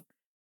for you.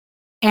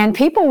 And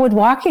people would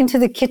walk into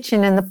the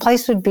kitchen, and the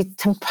place would be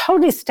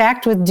totally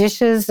stacked with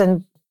dishes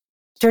and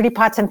dirty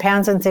pots and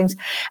pans and things.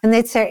 And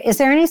they'd say, is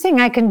there anything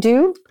I can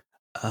do?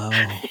 Oh.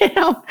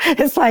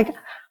 It's like,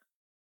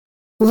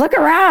 look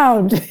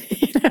around.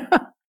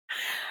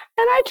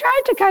 And I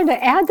tried to kind of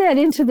add that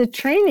into the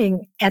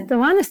training at the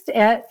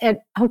monastery, at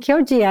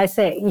Hokyoji. I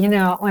say,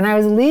 when I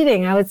was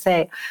leading, I would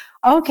say,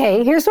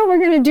 okay, here's what we're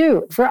going to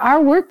do for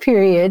our work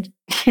period.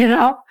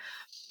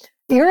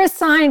 You're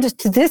assigned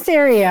to this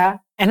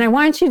area, and I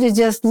want you to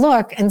just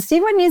look and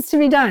see what needs to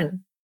be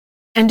done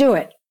and do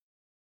it.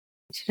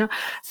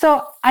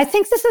 So I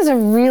think this is a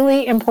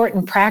really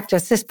important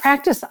practice, this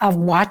practice of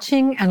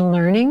watching and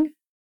learning.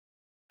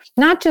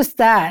 Not just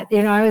that,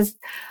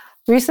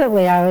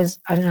 Recently, I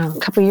don't know, a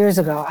couple of years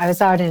ago, I was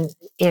out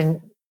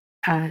in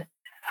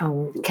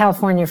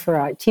California for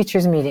a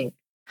teachers meeting.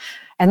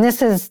 And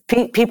this is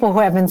people who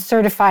have been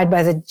certified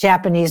by the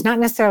Japanese, not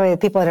necessarily the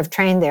people that have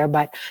trained there,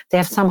 but they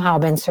have somehow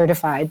been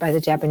certified by the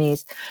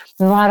Japanese.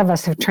 And a lot of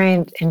us have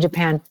trained in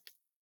Japan.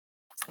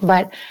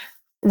 But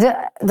the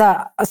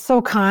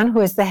Sokan,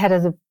 who is the head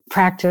of the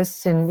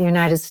practice in the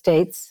United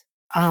States,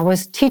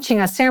 was teaching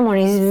us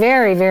ceremonies. He's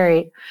very,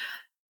 very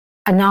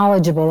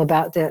knowledgeable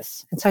about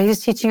this. And so he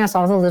was teaching us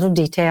all the little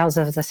details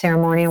of the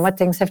ceremony and what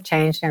things have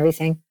changed and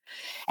everything.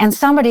 And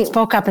somebody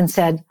spoke up and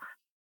said,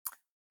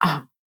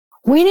 "Oh,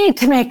 we need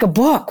to make a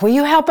book. Will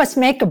you help us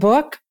make a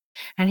book?"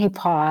 And he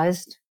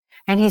paused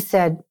and he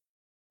said,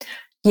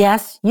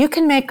 "Yes, you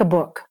can make a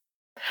book.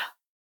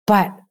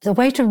 But the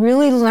way to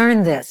really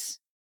learn this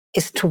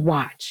is to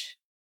watch."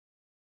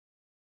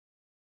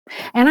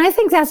 And I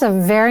think that's a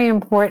very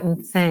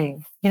important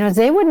thing. You know,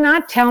 they would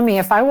not tell me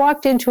if I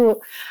walked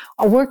into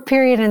a work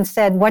period and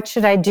said, "What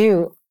should I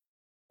do?"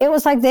 It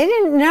was like they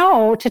didn't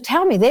know to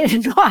tell me. They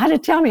didn't know how to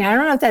tell me. I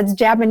don't know if that's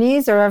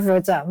Japanese or if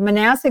it's a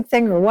monastic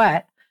thing or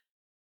what.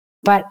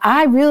 But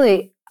I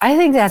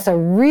think that's a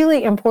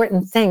really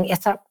important thing.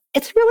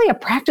 It's really a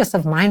practice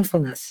of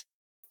mindfulness.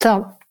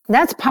 So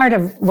that's part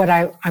of what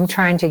I'm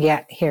trying to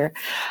get here.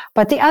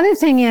 But the other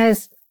thing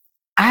is,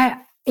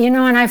 and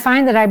I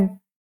find that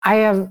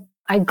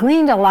I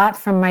gleaned a lot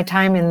from my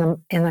time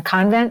in the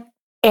convent.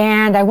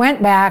 And I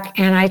went back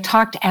and I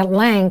talked at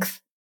length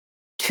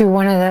to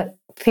one of the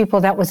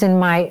people that was in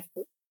my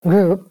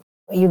group.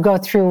 You go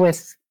through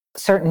with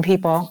certain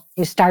people.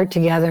 You start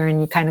together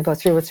and you kind of go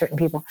through with certain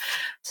people.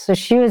 So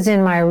she was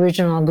in my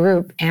original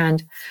group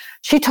and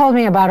she told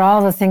me about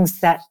all the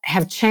things that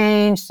have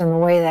changed and the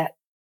way that,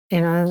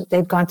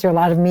 they've gone through a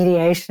lot of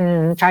mediation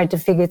and tried to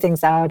figure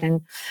things out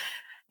and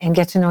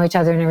get to know each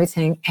other and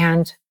everything.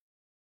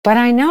 But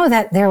I know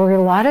that there were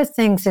a lot of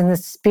things in the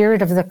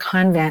spirit of the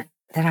convent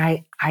that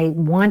I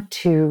want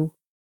to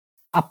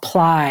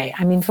apply.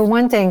 I mean, for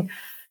one thing,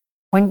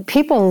 when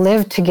people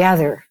live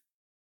together,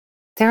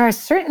 there are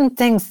certain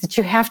things that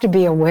you have to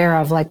be aware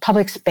of, like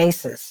public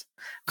spaces,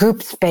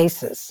 group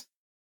spaces,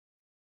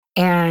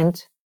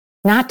 and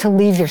not to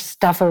leave your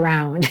stuff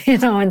around,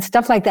 and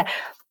stuff like that.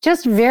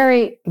 Just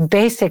very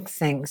basic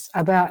things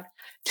about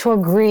to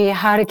agree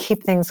how to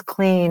keep things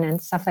clean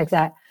and stuff like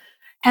that.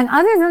 And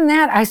other than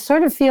that, I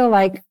sort of feel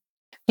like,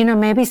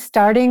 maybe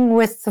starting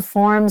with the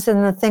forms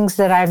and the things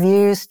that I've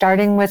used,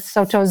 starting with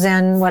Soto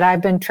Zen, what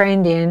I've been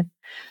trained in,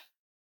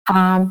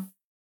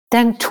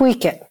 then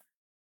tweak it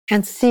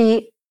and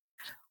see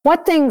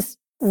what things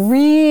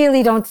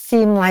really don't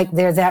seem like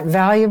they're that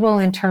valuable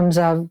in terms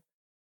of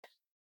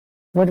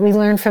what we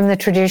learned from the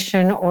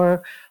tradition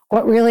or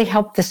what really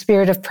helped the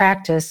spirit of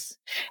practice,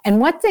 and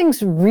what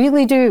things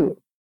really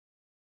do.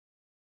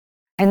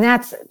 And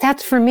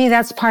that's for me,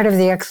 that's part of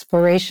the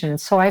exploration.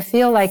 So I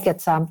feel like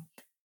it's a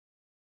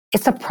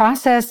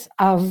process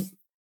of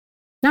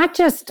not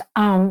just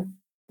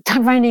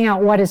finding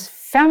out what is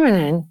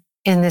feminine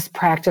in this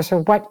practice or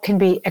what can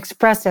be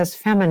expressed as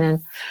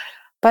feminine,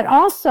 but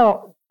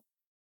also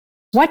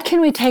what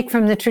can we take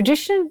from the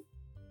tradition,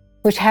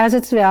 which has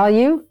its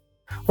value,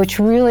 which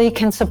really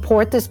can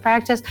support this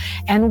practice,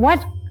 and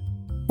what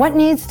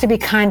needs to be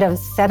kind of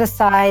set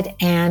aside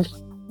and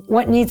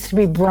what needs to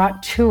be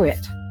brought to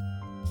it.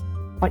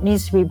 What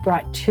needs to be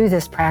brought to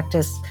this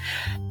practice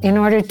in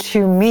order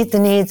to meet the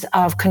needs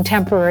of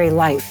contemporary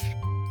life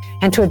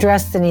and to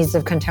address the needs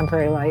of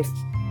contemporary life.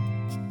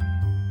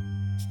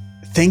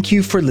 Thank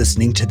you for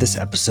listening to this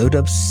episode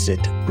of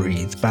Sit,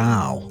 Breathe,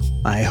 Bow.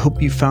 I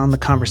hope you found the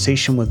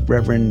conversation with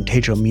Reverend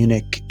Tejo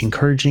Munich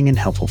encouraging and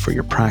helpful for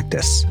your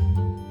practice.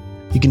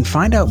 You can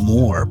find out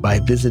more by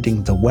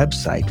visiting the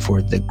website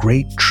for the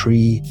Great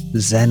Tree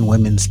Zen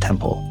Women's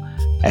Temple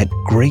at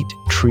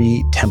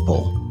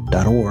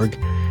greattreetemple.org,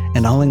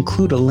 and I'll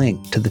include a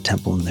link to the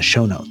temple in the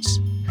show notes.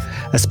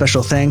 A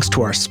special thanks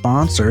to our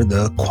sponsor,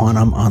 the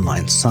Quantum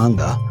Online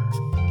Sangha.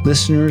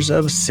 Listeners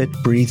of Sit,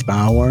 Breathe,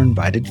 Bow are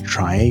invited to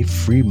try a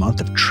free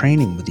month of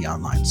training with the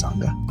Online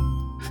Sangha.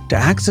 To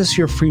access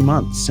your free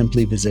month,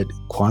 simply visit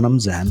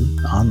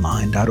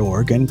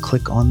quantumzenonline.org and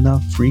click on the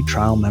free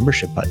trial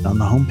membership button on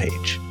the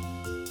homepage.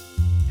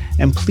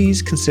 And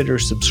please consider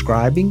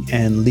subscribing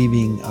and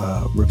leaving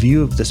a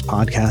review of this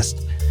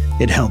podcast.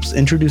 It helps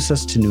introduce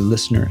us to new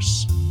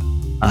listeners.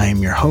 I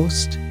am your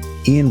host,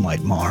 Ian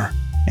Whitemore,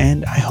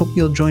 and I hope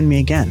you'll join me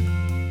again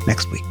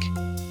next week.